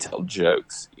hear me tell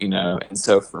jokes, you know. And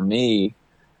so for me,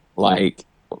 like,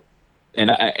 and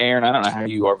Aaron, I don't know how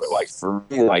you are, but like for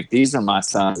me, like, these are my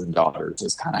sons and daughters,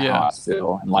 is kind of how I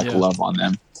feel, and like love on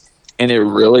them. And it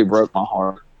really broke my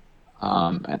heart.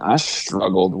 And I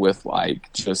struggled with,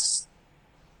 like, just,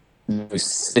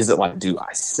 is it like, do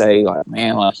I say, like,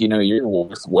 man, like, you know, you're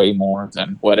worth way more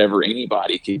than whatever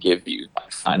anybody could give you,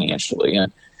 like, financially.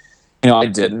 And, you know, I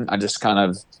didn't. I just kind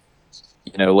of,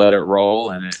 you know, let it roll.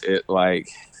 And it like,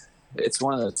 it's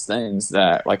one of those things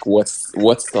that, like, what's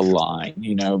the line,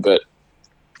 you know? But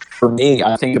for me,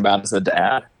 I think about it as a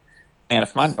dad. And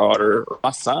if my daughter or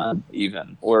my son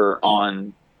even were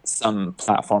on some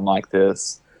platform like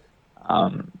this,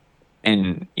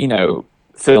 and, you know,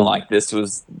 feeling like this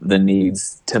was the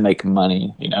needs to make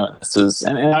money, you know, this is,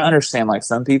 and I understand, like,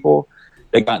 some people,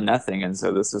 they got nothing, and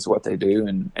so this is what they do,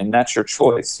 and that's your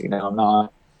choice, you know.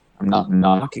 I'm not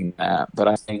knocking that, but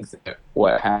I think that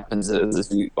what happens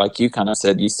is you, like you kind of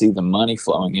said, you see the money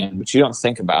flowing in, but you don't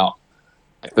think about,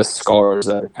 like, the scars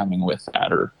that are coming with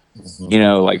that, or, you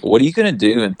know, like, what are you going to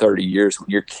do in 30 years when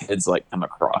your kids, like, come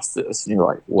across this and you're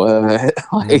like, what?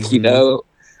 Like, you know,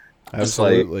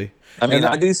 Absolutely. like, I mean,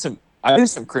 I do some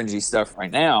cringy stuff right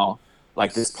now,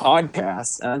 like this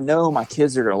podcast, and I know my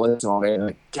kids are going to listen all day,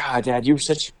 like, God, Dad, you're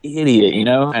such an idiot, you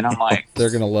know? And I'm like, They're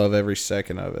going to love every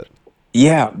second of it.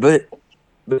 yeah, but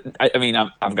I mean,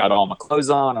 I've got all my clothes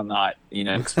on. I'm not, you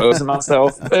know, exposing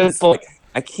myself. But it's like,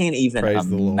 I can't even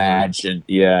imagine.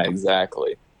 Yeah,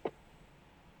 exactly.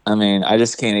 I mean, I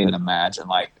just can't even imagine.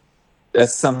 Like,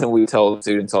 that's something we tell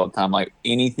students all the time. Like,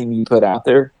 anything you put out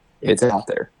there, it's out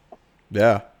there.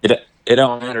 Yeah. It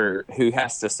don't matter who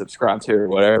has to subscribe to it or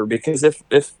whatever, because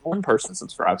if one person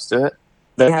subscribes to it,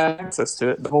 they have access to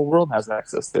it. The whole world has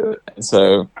access to it. And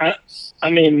so, I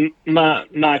mean,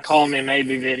 my Call Me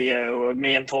Maybe video of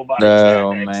me and Full Body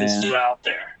Fat is still out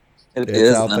there.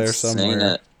 It's out there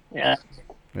somewhere. Yeah.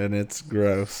 And it's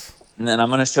gross. And then I'm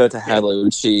going to show it to Hadley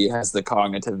when she has the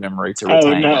cognitive memory to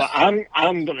retain it.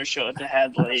 I'm going to show it to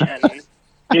Hadley and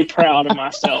be proud of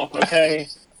myself, okay?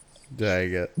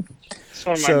 Dang it. It's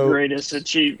one of my greatest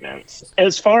achievements.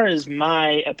 As far as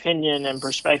my opinion and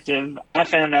perspective, I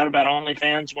found out about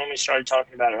OnlyFans when we started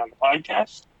talking about it on the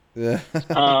podcast. Yeah.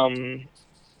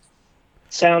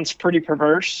 Sounds pretty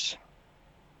perverse,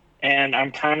 and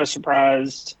I'm kind of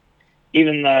surprised,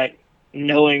 even that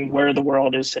knowing where the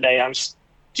world is today, I'm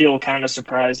still kind of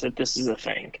surprised that this is a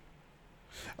thing.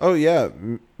 Oh yeah,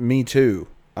 me too.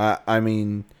 I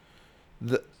mean,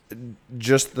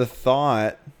 just the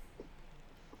thought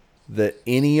that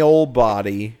any old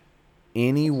body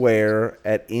anywhere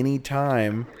at any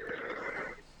time.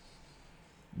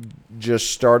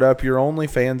 Just start up your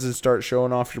OnlyFans and start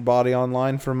showing off your body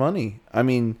online for money. I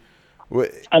mean,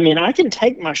 I can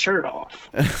take my shirt off.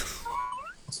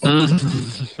 Just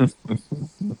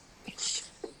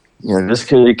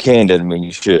because you can doesn't mean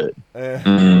you should.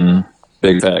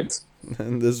 Big facts.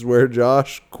 and this is where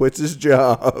Josh quits his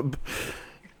job.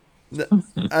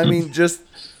 I mean,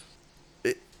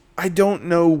 I don't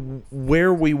know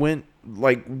where we went,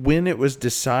 like, when it was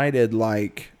decided,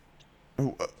 like,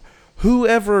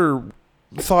 whoever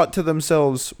thought to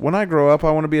themselves, when I grow up,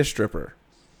 I want to be a stripper.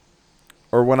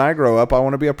 Or when I grow up, I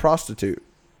want to be a prostitute.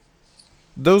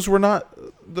 Those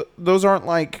aren't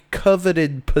like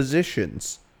coveted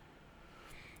positions.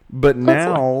 But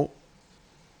now,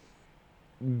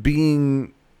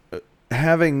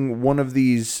 having one of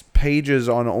these pages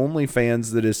on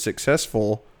OnlyFans that is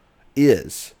successful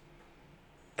is.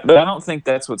 But I don't think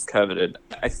that's what's coveted.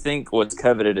 I think what's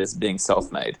coveted is being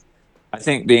self-made. I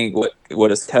think being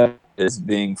what is coveted is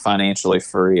being financially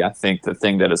free. I think the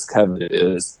thing that is coveted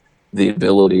is the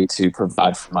ability to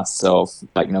provide for myself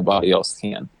like nobody else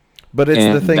can. But it's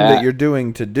the thing that you're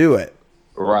doing to do it.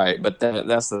 Right, but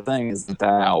that's the thing, is that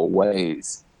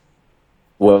outweighs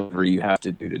whatever you have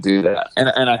to do that.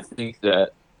 And I think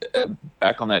that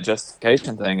back on that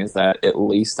justification thing is that at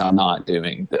least I'm not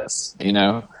doing this.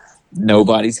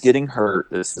 Nobody's getting hurt.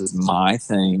 This is my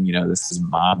thing. This is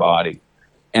my body.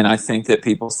 And I think that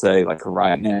people say, like,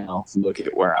 right now, look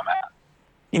at where I'm at.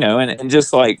 And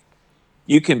just like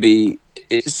you can be,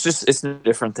 it's no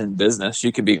different than business.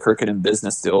 You can be crooked in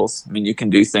business deals. I mean, you can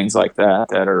do things like that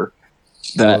are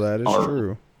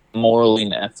true. Morally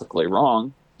and ethically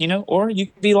wrong. Or you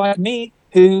could be like me,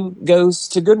 who goes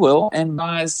to Goodwill and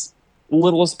buys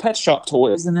littlest pet shop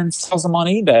toys and then sells them on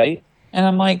eBay. And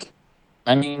I'm like,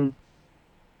 I'm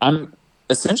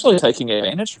essentially taking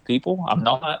advantage of people. I'm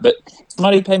not, but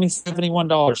somebody paid me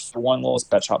 $71 for one littlest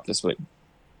pet shop this week.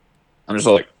 I'm just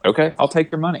like, okay, I'll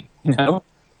take your money,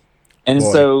 And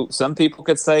so some people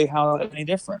could say, how is that any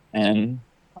different? And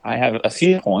I have a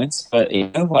few points, but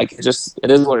it is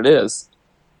what it is.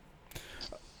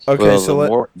 Okay,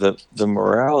 well, the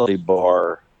morality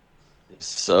bar is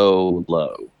so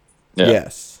low. Yeah.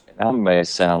 Yes. And I may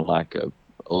sound like a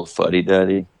old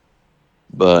fuddy-duddy,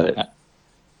 but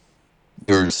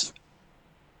there's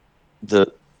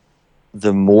the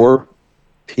more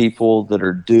people that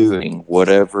are doing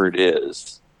whatever it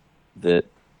is that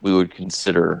we would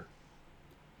consider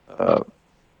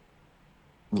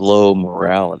low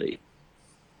morality,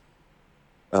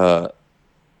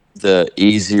 the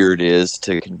easier it is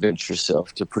to convince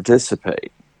yourself to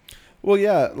participate. Well,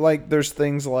 yeah, like there's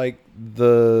things like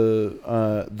the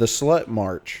slut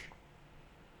march.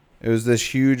 It was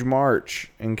this huge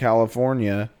march in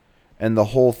California, and the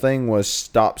whole thing was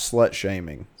stop slut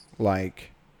shaming.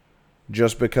 Like,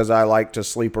 just because I like to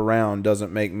sleep around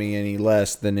doesn't make me any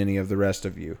less than any of the rest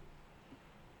of you.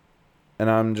 And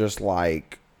I'm just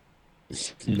like,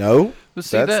 no,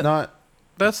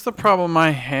 That's the problem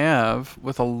I have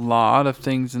with a lot of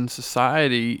things in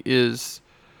society is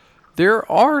there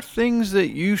are things that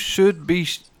you should be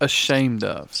ashamed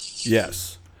of.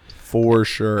 Yes, for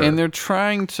sure. And they're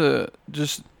trying to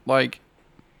just they're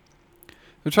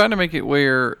trying to make it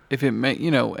where if it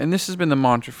and this has been the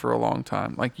mantra for a long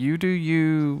time, like you do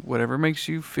you, whatever makes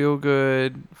you feel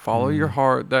good, follow your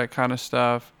heart, that kind of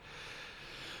stuff.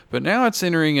 But now it's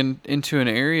entering into an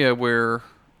area where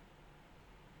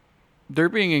they're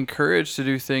being encouraged to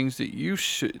do things that you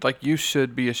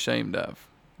should be ashamed of.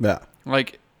 Yeah.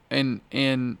 Like,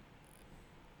 and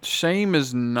shame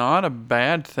is not a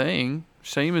bad thing.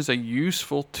 Shame is a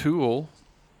useful tool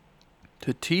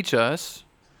to teach us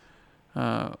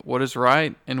what is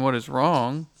right and what is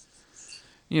wrong.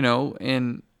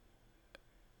 And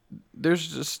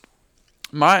there's just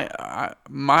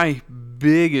my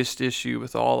biggest issue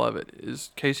with all of it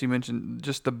is, Casey mentioned,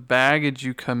 just the baggage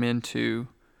you come into.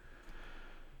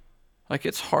 Like,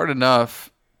 it's hard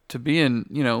enough to be in,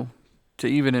 to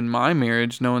even in my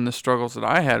marriage, knowing the struggles that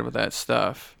I had with that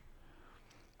stuff.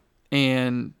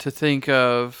 And to think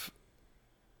of,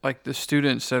 like, the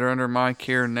students that are under my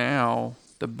care now,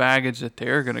 the baggage that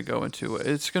they're going to go into,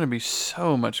 it's going to be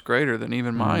so much greater than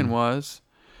even mine was.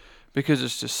 Because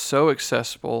it's just so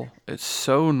accessible. It's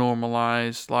so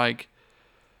normalized. Like,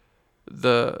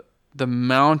 the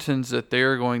mountains that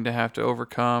they're going to have to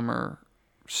overcome are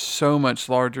so much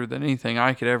larger than anything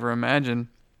I could ever imagine.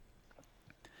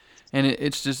 And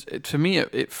it's just, to me,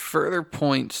 it further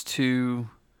points to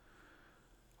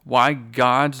why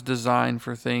God's design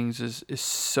for things is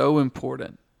so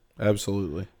important.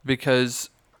 Absolutely. Because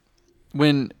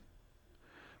when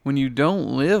when you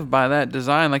don't live by that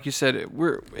design, like you said,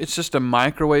 it's just a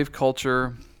microwave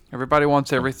culture. Everybody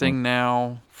wants everything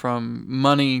now, from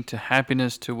money to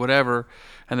happiness to whatever,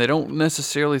 and they don't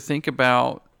necessarily think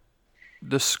about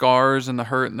the scars and the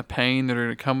hurt and the pain that are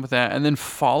going to come with that, and then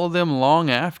follow them long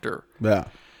after. Yeah.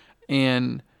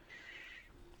 And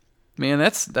man,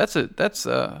 that's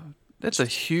a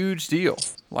huge deal.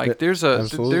 Like there's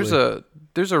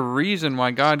a reason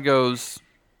why God goes,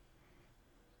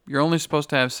 you're only supposed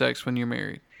to have sex when you're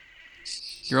married.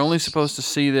 You're only supposed to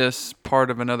see this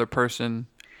part of another person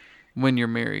when you're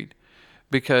married,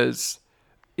 because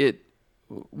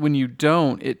when you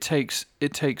don't, it takes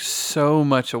so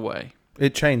much away.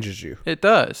 It changes you. It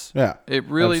does. Yeah. It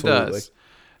really absolutely. does.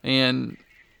 And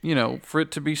for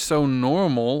it to be so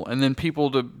normal, and then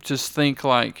people to just think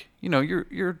like,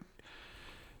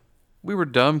 we were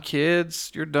dumb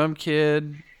kids. You're a dumb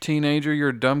kid, teenager. You're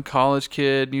a dumb college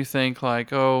kid. And you think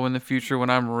like, oh, in the future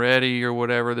when I'm ready or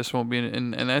whatever, this won't be.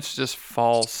 And that's just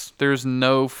false. There's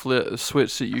no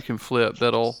switch that you can flip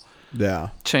that'll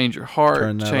change your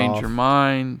heart, change your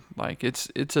mind. Like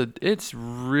it's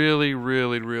really,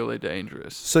 really, really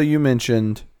dangerous. So you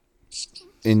mentioned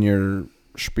in your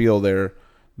spiel there,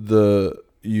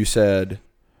 you said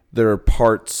there are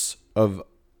parts of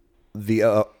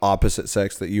the opposite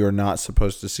sex that you are not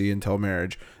supposed to see until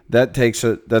marriage. That's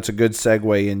a good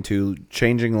segue into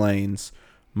changing lanes.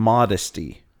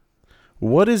 Modesty.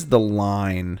 What is the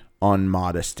line on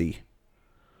modesty?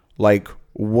 Like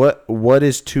what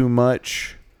is too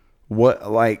much?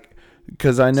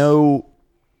 Because I know.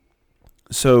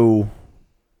 So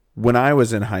when I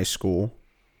was in high school,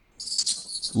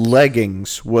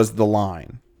 leggings was the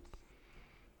line.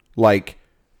 Like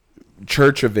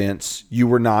church events, you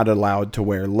were not allowed to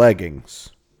wear leggings.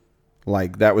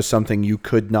 Like that was something you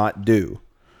could not do.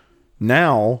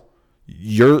 Now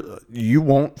you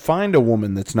won't find a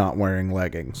woman that's not wearing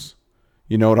leggings.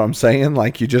 You know what I'm saying?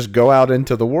 Like you just go out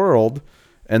into the world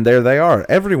and there they are.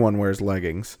 Everyone wears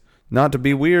leggings. Not to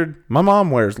be weird, my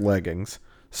mom wears leggings.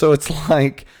 So it's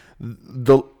like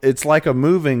a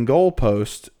moving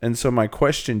goalpost. And so my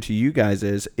question to you guys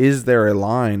is there a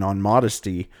line on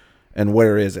modesty, and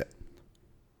where is it?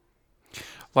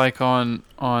 Like on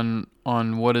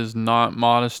what is not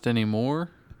modest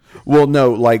anymore? Well,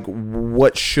 no, like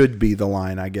what should be the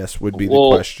line, I guess, would be the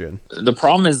question. The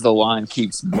problem is the line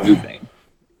keeps moving.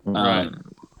 Right.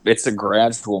 It's a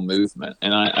gradual movement,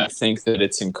 and I think that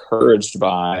it's encouraged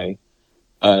by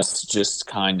us just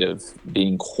kind of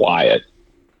being quiet.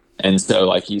 And so,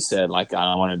 like you said, like I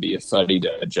don't want to be a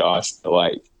fuddy-duddy, Josh, but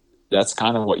like that's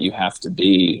kind of what you have to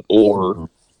be, or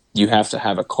you have to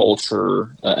have a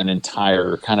culture, an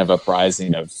entire kind of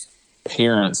uprising of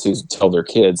parents who tell their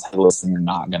kids, hey, listen, you're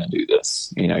not going to do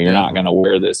this. You're not going to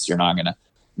wear this. You're not going to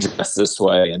dress this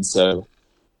way. And so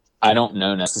I don't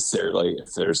know necessarily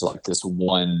if there's like this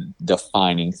one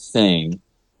defining thing,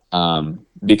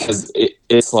 because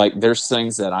it's like there's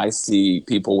things that I see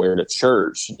people wear to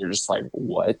church. And you're just like,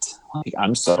 what? Like,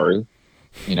 I'm sorry.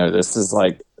 This is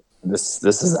like, this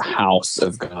is a house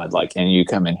of God, like, and you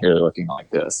come in here looking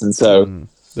like this. And so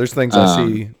there's things I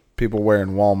see people wear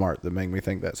in Walmart that make me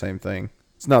think that same thing.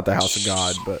 It's not the house of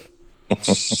God, but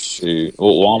shoot.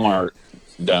 Well, Walmart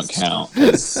don't count.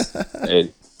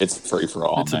 It's free for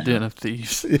all. It's a den of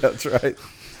thieves. Yeah, that's right.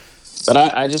 But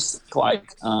I just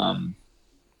like I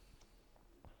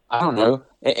don't know,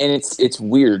 and it's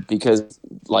weird because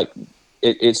like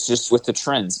it's just with the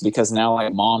trends, because now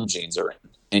like mom jeans are in.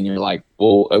 And you're like,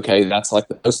 well, okay, that's like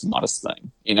the most modest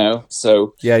thing,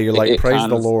 So yeah, you're like, praise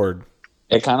the Lord.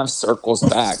 It kind of circles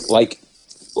back, like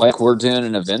we're doing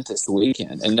an event this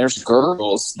weekend, and there's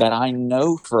girls that I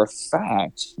know for a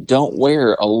fact don't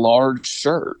wear a large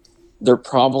shirt. They're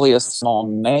probably a small,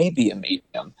 maybe a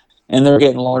medium, and they're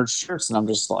getting large shirts, and I'm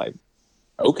just like,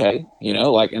 okay,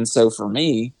 and so for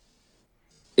me,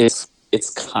 it's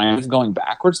kind of going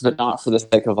backwards, but not for the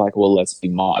sake of like, well, let's be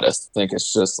modest. I think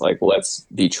it's just like, let's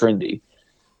be trendy.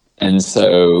 And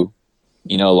so,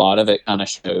 a lot of it kind of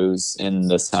shows in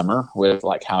the summer with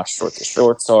like how short the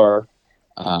shorts are.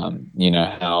 How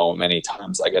many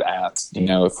times I get asked,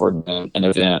 if we're doing an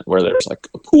event where there's like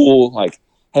a pool, like,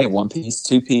 hey, 1 piece,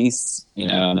 2 piece,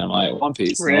 and I'm like, 1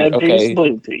 piece. Red like, piece,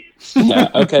 blue piece. Yeah,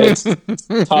 okay.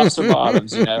 Tops or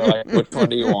bottoms, like, which one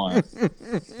do you want,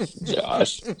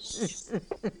 Josh?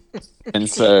 And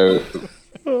so,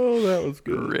 oh, that was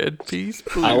good. Red piece,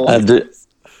 blue.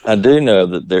 I do know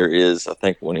that there is. I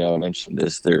think when y'all mentioned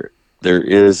this, there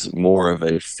is more of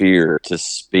a fear to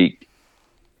speak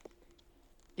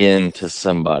into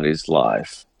somebody's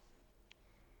life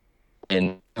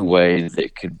in a way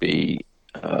that could be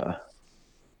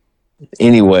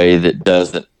any way that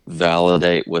doesn't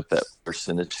validate what that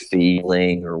person is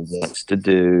feeling or wants to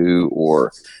do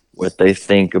or what they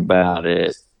think about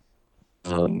it.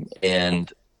 And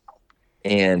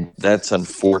that's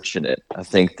unfortunate.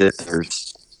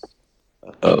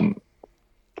 Um,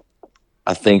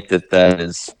 I think that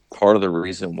is part of the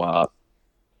reason why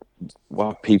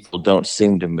people don't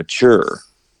seem to mature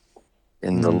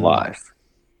in the life.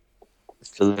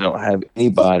 So they don't have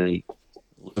anybody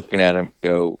looking at them and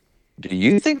go, "Do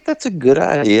you think that's a good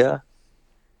idea?"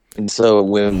 And so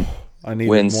I need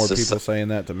when more people saying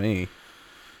that to me.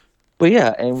 but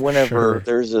yeah, and whenever Sure.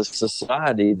 there's a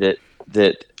society that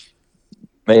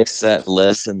makes that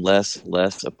less and less and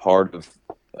less a part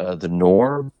of the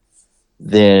norm,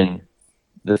 then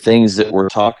the things that we're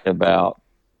talking about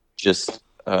just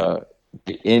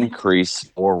increase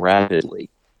more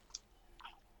rapidly.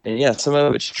 And yeah, some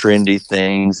of it's trendy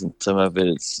things, and some of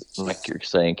it's like you're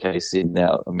saying, Casey.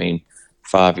 Now, I mean,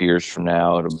 5 years from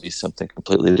now, it'll be something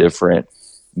completely different.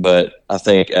 But I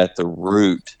think at the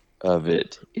root of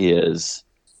it is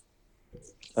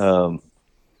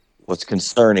what's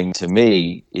concerning to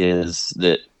me is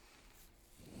that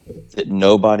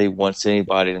nobody wants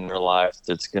anybody in their life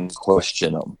that's going to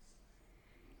question them.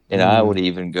 And I would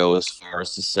even go as far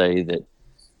as to say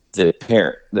that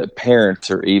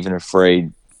parents are even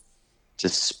afraid to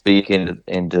speak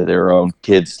into their own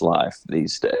kid's life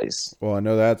these days. Well, I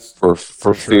know that's for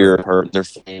for fear sure. of hurting their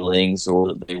feelings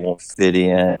or that they won't fit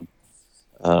in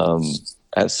um,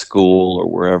 at school or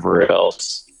wherever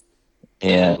else,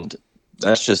 and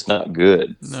that's just not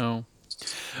good. No.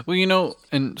 Well,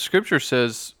 and Scripture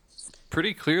says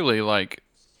pretty clearly, like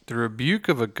the rebuke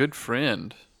of a good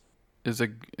friend is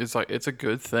it's a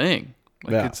good thing.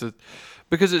 Like Yeah.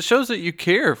 because it shows that you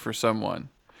care for someone.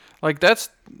 Like that's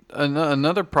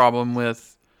another problem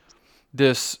with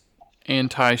this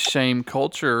anti-shame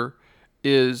culture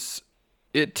is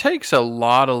it takes a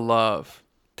lot of love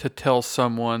to tell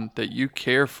someone that you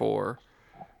care for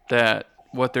that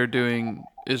what they're doing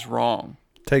is wrong.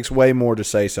 Takes way more to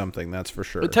say something, that's for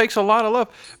sure. It takes a lot of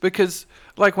love because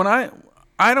like when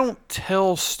I don't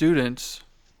tell students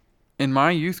in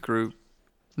my youth group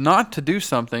not to do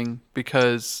something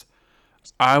because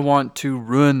I want to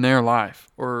ruin their life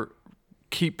or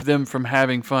keep them from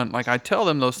having fun. Like I tell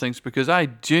them those things because I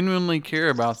genuinely care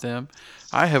about them.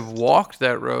 I have walked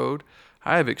that road.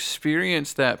 I have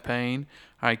experienced that pain.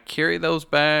 I carry those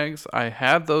bags. I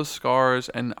have those scars,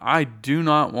 and I do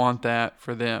not want that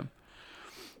for them.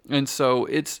 And so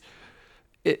it's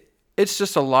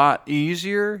just a lot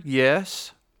easier,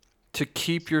 yes, to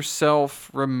keep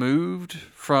yourself removed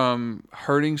from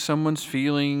hurting someone's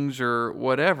feelings or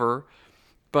whatever,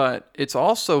 but it's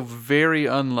also very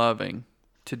unloving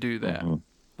to do that. Mm-hmm.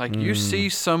 Like you see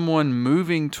someone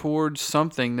moving towards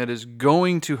something that is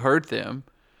going to hurt them,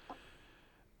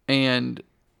 and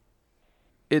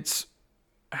it's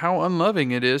how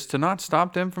unloving it is to not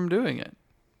stop them from doing it.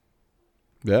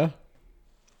 Yeah.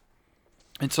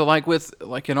 And so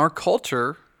like in our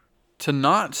culture, to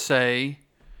not say,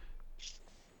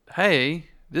 hey,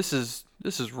 this is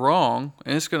wrong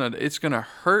and it's gonna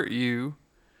hurt you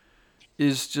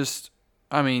is just,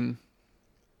 I mean,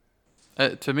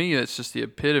 to me it's just the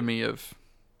epitome of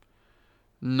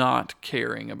not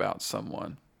caring about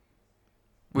someone,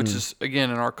 which is again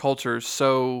in our culture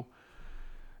so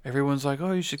everyone's like,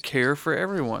 oh, you should care for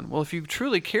everyone. Well, if you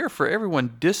truly care for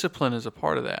everyone, discipline is a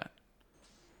part of that.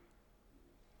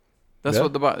 That's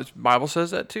what the Bible says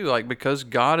that too. Like, because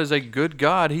God is a good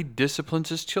God, he disciplines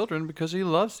his children because he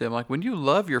loves them. Like, when you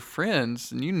love your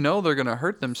friends and you know they're going to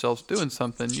hurt themselves doing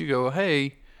something, you go, hey,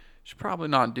 you should probably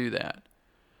not do that.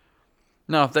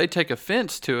 Now, if they take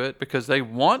offense to it because they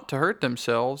want to hurt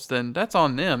themselves, then that's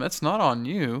on them. That's not on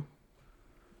you.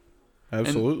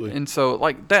 Absolutely. And so,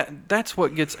 like, that's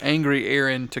what gets angry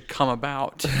Aaron to come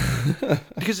about.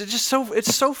 Because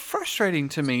it's so frustrating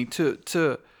to me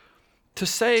to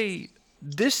say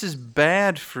this is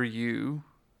bad for you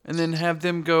and then have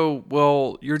them go,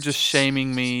 well, you're just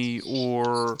shaming me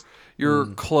or you're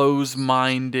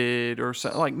closed-minded or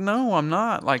something. Like, no, I'm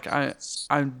not. Like, I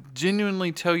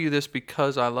genuinely tell you this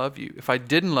because I love you. If I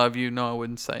didn't love you, no, I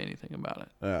wouldn't say anything about it.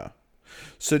 Yeah.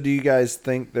 So do you guys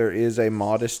think there is a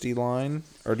modesty line,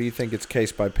 or do you think it's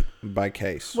case by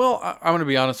case? Well, I'm going to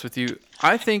be honest with you.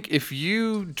 I think if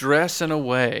you dress in a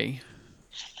way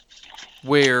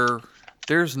where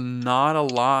there's not a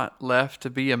lot left to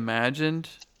be imagined,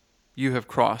 you have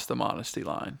crossed the modesty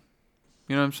line.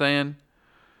 You know what I'm saying?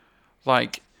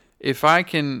 Like, if I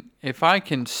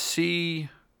can see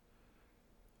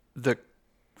the,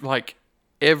 like,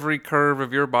 every curve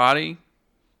of your body,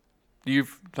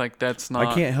 that's not.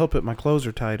 I can't help it. My clothes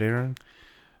are tight, Aaron.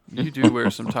 You do wear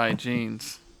some tight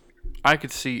jeans. I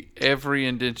could see every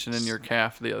indentation in your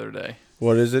calf the other day.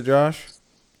 What is it, Josh?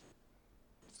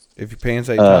 If your pants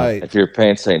ain't tight, If your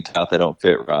pants ain't tight, they don't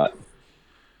fit right.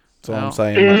 that's all I'm Well,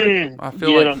 saying. I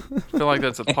Get 'em. feel like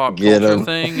that's a pop Get culture 'em.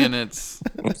 thing, and it's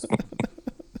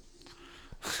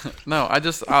no. I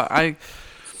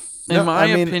in No, my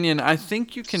I mean- opinion, I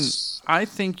think you can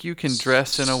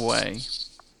dress in a way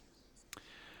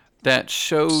that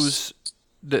shows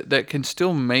that can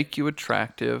still make you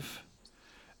attractive,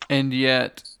 and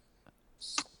yet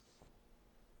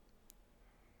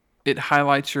it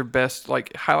highlights your best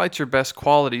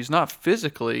qualities, not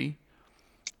physically,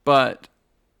 but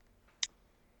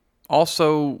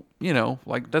also,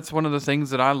 like that's one of the things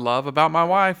that I love about my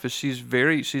wife is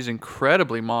she's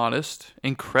incredibly modest,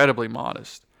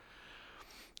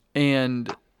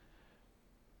 and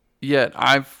yet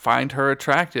I find her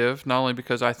attractive not only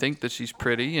because I think that she's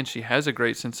pretty and she has a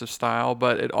great sense of style,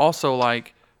 but it also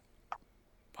like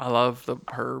I love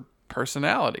her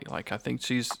personality. Like I think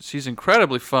she's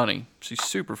incredibly funny. She's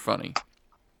super funny.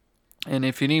 And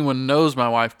if anyone knows my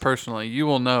wife personally, you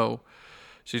will know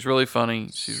she's really funny.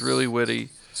 She's really witty.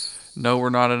 No, we're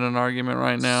not in an argument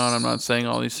right now, and I'm not saying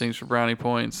all these things for brownie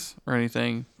points or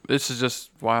anything. This is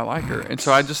just why I like her. And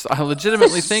so I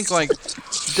legitimately think like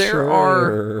there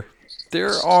are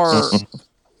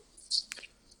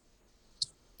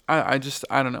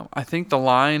I don't know. I think the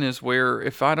line is where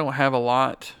if I don't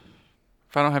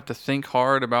have to think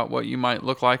hard about what you might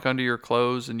look like under your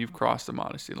clothes, and you've crossed the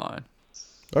modesty line.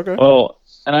 Okay. Well,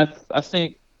 and I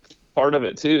think part of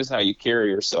it too is how you carry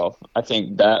yourself. I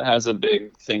think that has a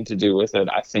big thing to do with it.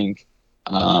 I think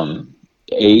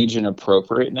age and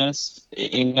appropriateness.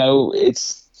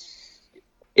 It's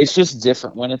just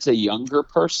different when it's a younger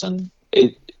person.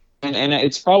 And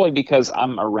it's probably because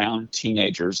I'm around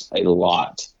teenagers a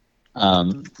lot.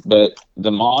 But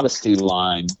the modesty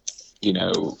line,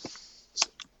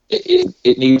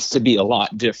 it needs to be a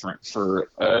lot different for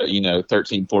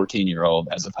 13, 14-year-old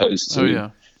as opposed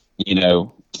to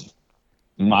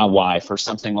my wife or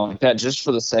something like that, just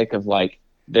for the sake of like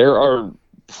there are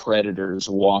predators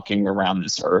walking around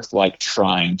this earth like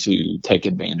trying to take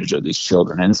advantage of these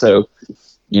children. And so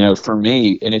for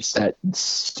me, and it's that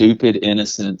stupid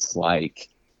innocence, like,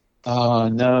 oh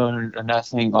no,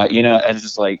 nothing, like, and it's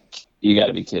just like, you got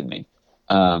to be kidding me.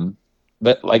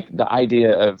 But like the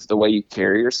idea of the way you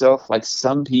carry yourself, like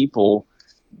some people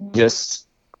just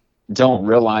don't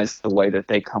realize the way that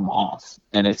they come off.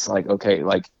 And it's like, okay,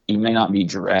 like you may not be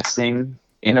dressing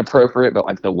inappropriate, but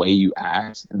like the way you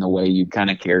act and the way you kind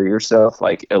of carry yourself,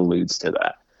 like alludes to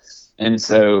that. And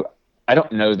so I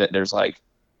don't know that there's like,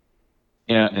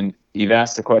 and you've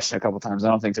asked the question a couple times. I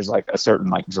don't think there's like a certain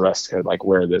like dress code, like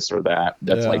wear this or that.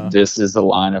 That's like, this is the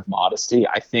line of modesty.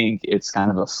 I think it's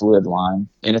kind of a fluid line,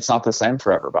 and it's not the same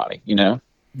for everybody,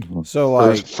 So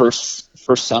like for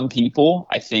some people,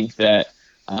 I think that,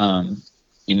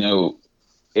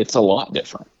 it's a lot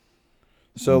different.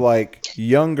 So like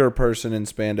younger person in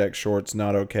spandex shorts,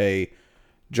 not okay.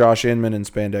 Josh Inman in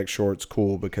spandex shorts,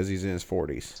 cool because he's in his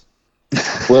 40s.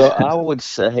 Well, I would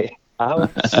say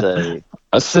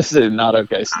assisted not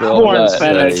okay still. I'm wearing but-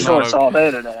 spandex shorts all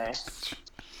day today.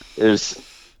 There's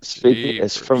speaking.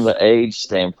 It's from the age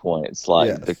standpoint. It's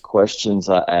like the questions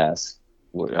I ask,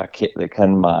 that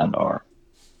come to mind are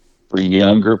for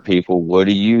younger people. What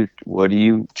are you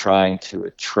trying to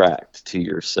attract to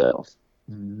yourself?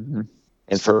 Mhm.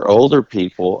 And for older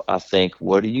people, I think,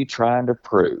 what are you trying to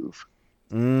prove?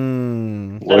 What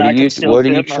are you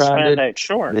trying to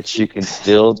short? that you can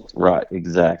still right?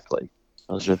 Exactly.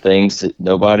 Those are things that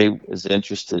nobody is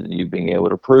interested in you being able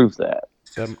to prove that.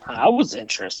 I was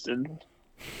interested.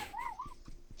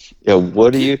 Yeah,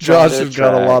 what are you trying Josh to has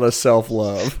got a attract? lot of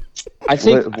self-love. I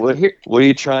think What are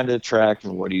you trying to attract,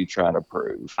 and what are you trying to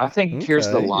prove? I think here's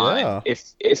the Okay, line. yeah.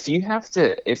 If you have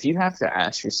to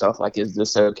ask yourself, like, is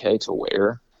this okay to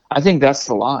wear? I think that's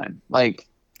the line. Like,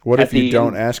 What at if you the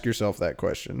don't end, ask yourself that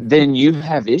question? then you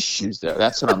have issues though.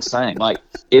 That's what I'm saying. Like,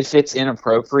 if it's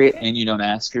inappropriate and you don't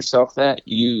ask yourself that,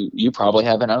 you probably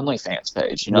have an OnlyFans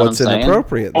page. You know What's what I'm saying?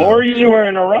 inappropriate though? Or you were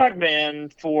in a rock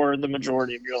band for the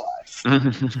majority of your life.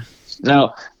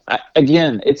 No,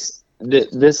 again, it's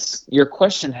this. Your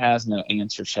question has no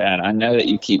answer, Chad. I know that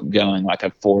you keep going like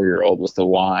a 4-year-old with the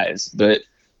whys, but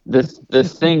the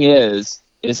thing is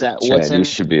that Chad, you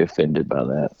should be offended by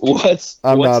that.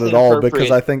 I'm not at all, because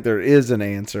inappropriate- I think there is an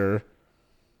answer.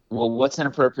 Well, what's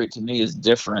inappropriate to me is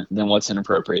different than what's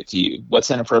inappropriate to you.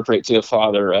 What's inappropriate to a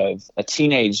father of a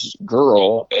teenage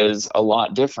girl is a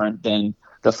lot different than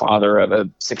the father of a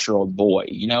 6-year-old boy,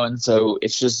 and so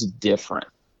it's just different.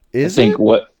 Is I think it?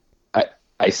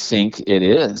 I think it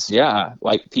is, yeah.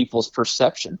 Like people's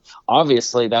perception.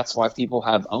 Obviously, that's why people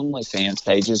have OnlyFans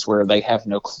pages where they have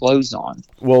no clothes on.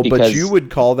 Well, but Because- you would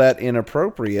call that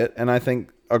inappropriate, and I think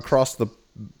across the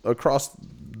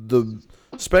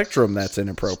spectrum, that's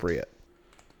inappropriate.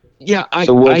 Yeah,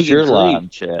 So what's I your agree. line,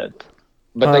 Chad?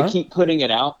 But Huh? they keep putting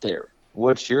it out there.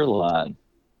 What's your line?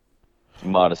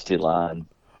 Modesty line.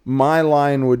 My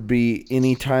line would be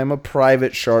anytime a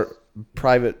private shart.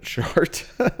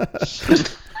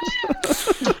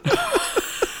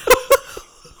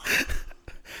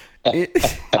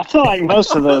 I feel like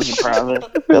most of those are private.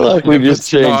 I feel like we If just it's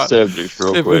changed not- subjects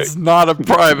real If quick. it's not a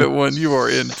private one, you are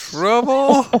in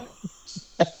trouble.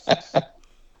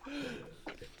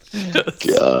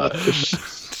 Gosh.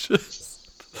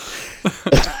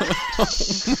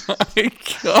 Oh my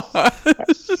God.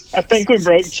 I think we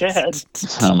broke Chad.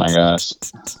 Oh my gosh.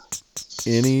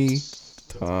 Any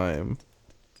time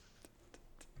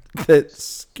that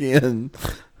skin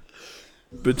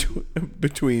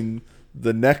between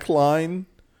the neckline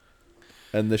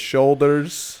and the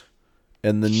shoulders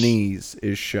and the knees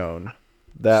is shown,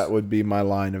 that would be my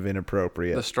line of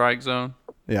inappropriate. The strike zone.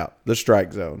 Yeah, the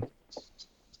strike zone.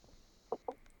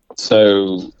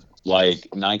 So, like,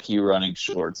 Nike running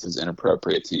shorts is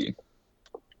inappropriate to you.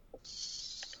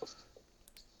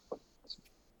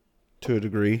 To a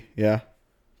degree, yeah.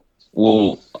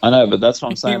 Well, I know, but that's what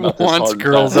I'm He saying about this wants hard and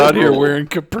girls fast out here rule. wearing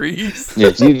capris.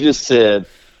 Yes, you just said,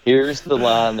 here's the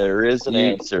line, there is an You-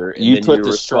 answer, and you then put you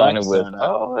the responded strike with, zone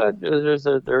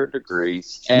out. there are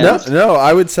degrees. And No,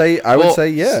 I would say Well,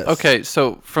 yes. Okay,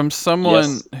 so from someone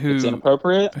yes, it's who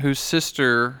inappropriate. whose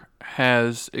sister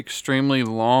has extremely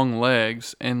long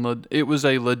legs, and it was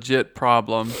a legit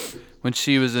problem when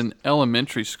she was in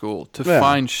elementary school to Yeah.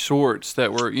 find shorts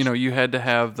that were, you had to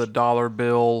have the dollar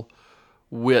bill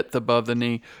width above the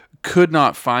knee. Could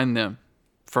not find them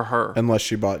for her. Unless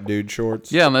she bought dude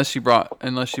shorts. Yeah, unless she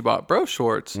bought bro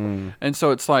shorts. And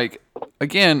so it's like,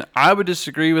 again, I would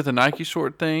disagree with the Nike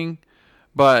short thing,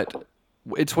 but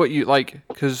it's what you like,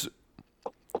 because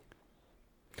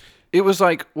it was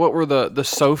like, what were the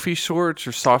Sophie shorts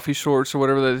or Sophie shorts or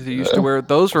whatever that they used to wear?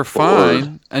 Those were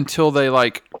fine until they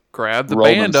like grabbed the Rolled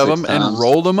them band of 6 them and times.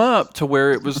 rolled them up to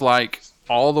where it was like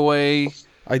all the way.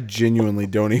 I genuinely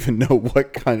don't even know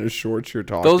what kind of shorts you're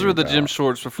talking Those were the about. gym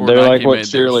shorts before They're Nike like what made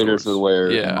their cheerleaders shorts. would wear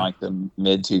Yeah. in like the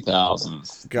mid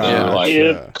 2000s. Gotcha. They're like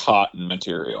Yeah. cotton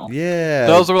material. Yeah.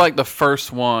 Those were like the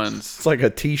first ones. It's like a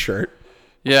t-shirt.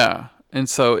 Yeah. And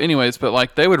so, anyways, but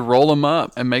like they would roll them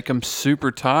up and make them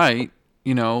super tight.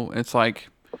 It's like,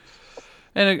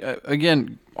 and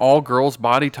again, all girls'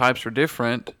 body types are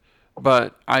different.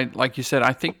 But like you said,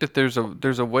 I think that there's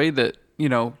a way that,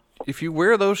 if you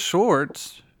wear those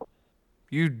shorts,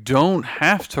 you don't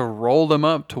have to roll them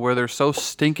up to where they're so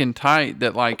stinking tight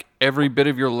that like every bit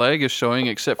of your leg is showing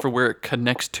except for where it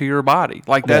connects to your body.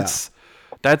 Like that's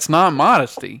not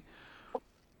modesty.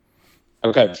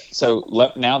 Okay, so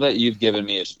now that you've given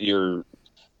me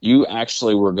you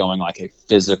actually were going like a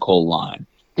physical line.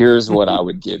 Here's what I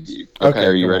would give you. Okay,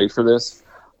 are you come ready on. for this?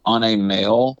 On a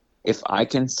male, if I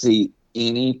can see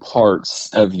any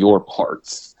parts of your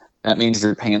parts, that means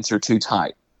your pants are too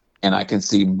tight, and I can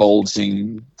see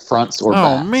bulging fronts or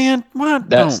Oh backs. man, what?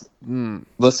 That's- Don't.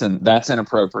 Listen, that's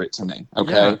inappropriate to me.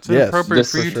 Okay, Yeah, it's Yes, inappropriate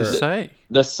this for for you to sure. say.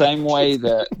 the same way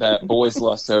that boys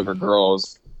lust over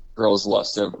girls, girls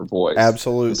lust over boys.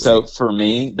 Absolutely. So for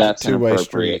me, that's Two-way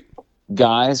inappropriate.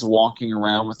 Guys walking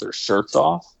around with their shirts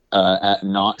off at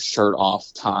not shirt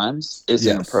off times is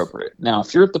Yes. inappropriate. Now,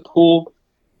 if you're at the pool,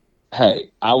 hey,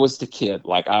 I was the kid.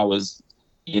 Like I was,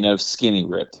 skinny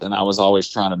ripped, and I was always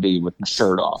trying to be with my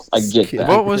shirt off. I get Skinny that.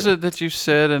 What was it that you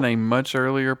said in a much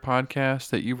earlier podcast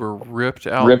that you were ripped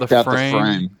out Ripped the out frame? the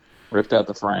frame. Ripped out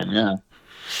the frame. Yeah.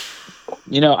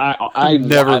 I've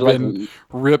Never I, been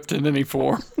ripped in any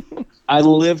form. I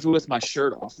lived with my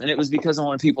shirt off, and it was because I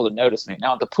wanted people to notice me.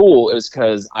 Now at the pool, it was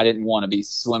because I didn't want to be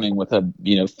swimming with a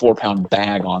 4-pound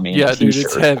bag on me. and Yeah, a dude, t-shirt.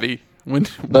 it's heavy. When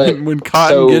But, when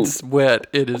cotton so- gets wet,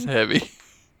 it is heavy.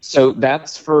 So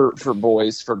that's for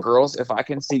boys. For girls, if I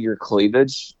can see your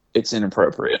cleavage, it's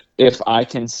inappropriate. If I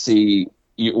can see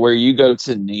where you go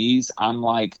to knees, I'm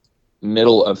like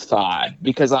middle of thigh,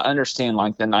 because I understand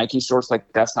like the Nike shorts, like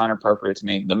that's not appropriate to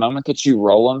me. The moment that you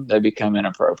roll them, they become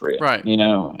inappropriate. Right.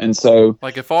 And so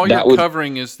Like if all That you're would-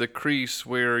 covering is the crease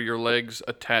where your legs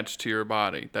attach to your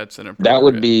body, that's inappropriate.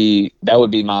 that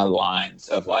would be my lines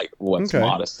of like what's Okay.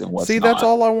 modest and what's See, not. that's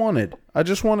all I wanted. I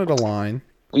just wanted a line.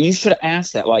 Well, you should have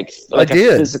asked that, like I a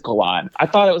did. physical line. I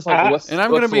thought it was like, what's, And I'm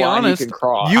what's gonna the be line honest, you can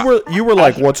cross? You were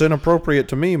like, what's inappropriate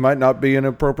to me might not be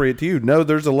inappropriate to you. No,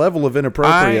 there's a level of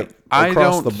inappropriate I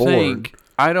across don't the board. think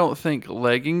I don't think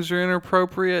leggings are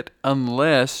inappropriate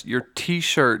unless your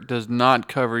T-shirt does not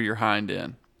cover your hind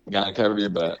end. Gotta cover your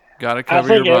butt. Got to I cover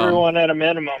your think bum. everyone at a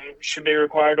minimum should be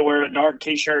required to wear a dark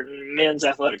T-shirt and men's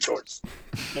athletic shorts.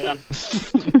 Yeah.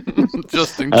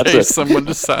 Just in That's case it. someone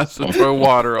decides to throw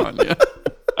water on you.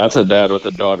 That's a dad with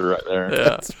a daughter right there.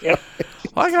 Yeah. Yep.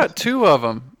 Well, I got 2 of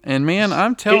them, and man,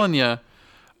 I'm telling you,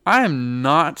 I am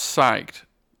not psyched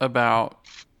about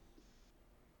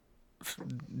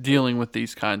dealing with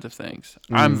these kinds of things.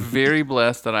 I'm very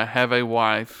blessed that I have a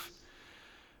wife,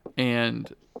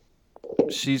 and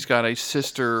she's got a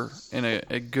sister and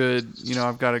a good,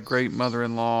 I've got a great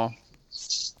mother-in-law,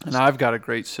 and I've got a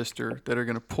great sister that are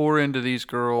going to pour into these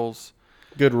girls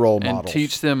Good role and models.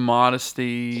 teach them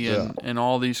modesty and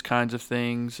all these kinds of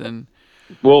things. And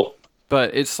Well,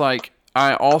 but it's like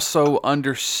I also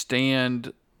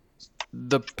understand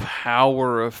the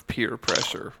power of peer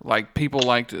pressure. Like people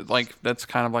like to that's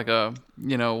kind of like a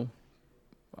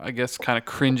I guess kind of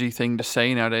cringy thing to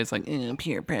say nowadays, like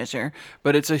peer pressure.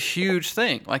 But it's a huge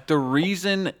thing. Like the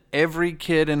reason every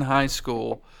kid in high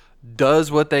school does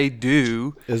what they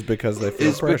do is because they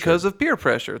feel pressure. because of peer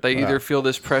pressure. They either feel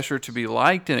this pressure to be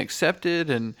liked and accepted,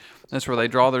 and that's where they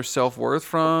draw their self-worth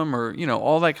from, or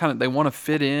all that kind of, they want to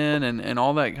fit in and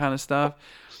all that kind of stuff.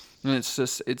 And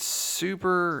it's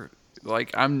super,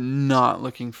 like, I'm not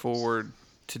looking forward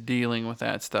to dealing with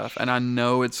that stuff, and I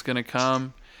know it's going to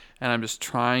come, and I'm just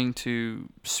trying to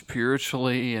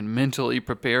spiritually and mentally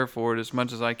prepare for it as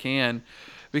much as I can,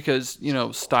 because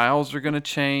styles are going to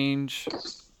change.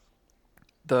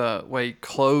 The way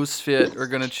clothes fit are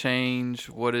going to change.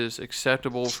 What is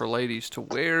acceptable for ladies to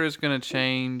wear is going to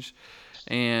change.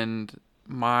 And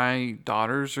my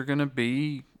daughters are going to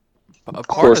be a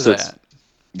part of that.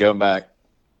 Go back.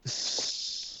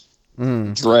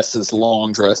 Dresses,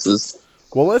 long dresses.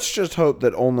 Well, let's just hope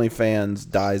that OnlyFans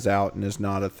dies out and is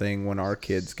not a thing when our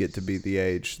kids get to be the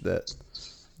age that...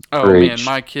 Oh, Preach. man,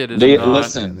 my kid is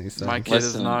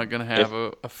not going to have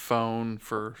a phone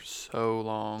for so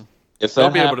long. If They'll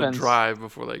that be able to happens, drive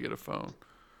before they get a phone.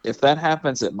 if that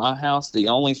happens at my house, the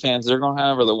only fans they're going to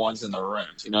have are the ones in the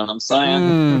rooms. You know what I'm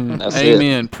saying? That's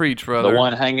Amen. it. Preach, brother. The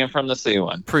one hanging from the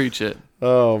ceiling. Preach it.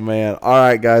 Oh, man. All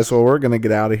right, guys. Well, we're going to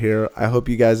get out of here. I hope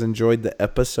you guys enjoyed the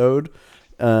episode.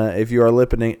 If you are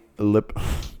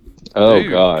Oh,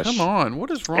 Dude, gosh. come on. What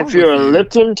is wrong If with you're you?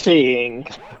 Lipton teaing,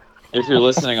 If you're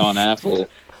listening on Apple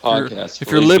Podcasts,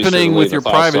 If you're please be sure to lipping with leave your a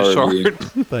 5-star private review.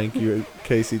 shard. Thank you.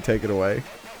 Casey, take it away.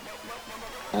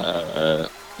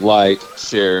 Like,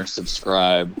 share,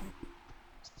 subscribe,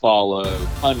 follow,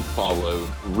 unfollow,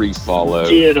 refollow.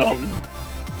 get them.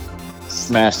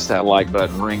 Smash that like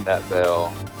button, ring that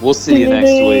bell. We'll see you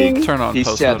next week. Turn on He's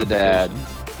post Chad the Dad.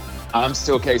 notifications. I'm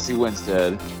still Casey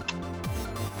Winstead.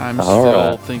 I'm All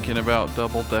still right. thinking about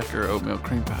double-decker oatmeal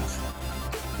cream pies.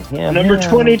 Number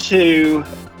 22,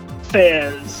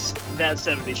 Fez, That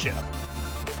 70 Show.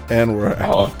 And we're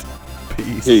out. Oh,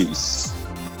 Peace. peace.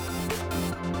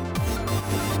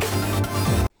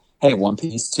 Hey, 1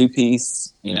 piece, 2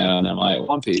 piece, and I'm like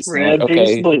 1 piece. And I'm Red like, piece,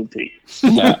 okay, blue piece.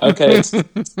 yeah, okay, it's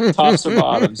tops or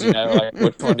bottoms, like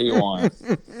which one do you want,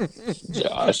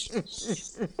 Josh?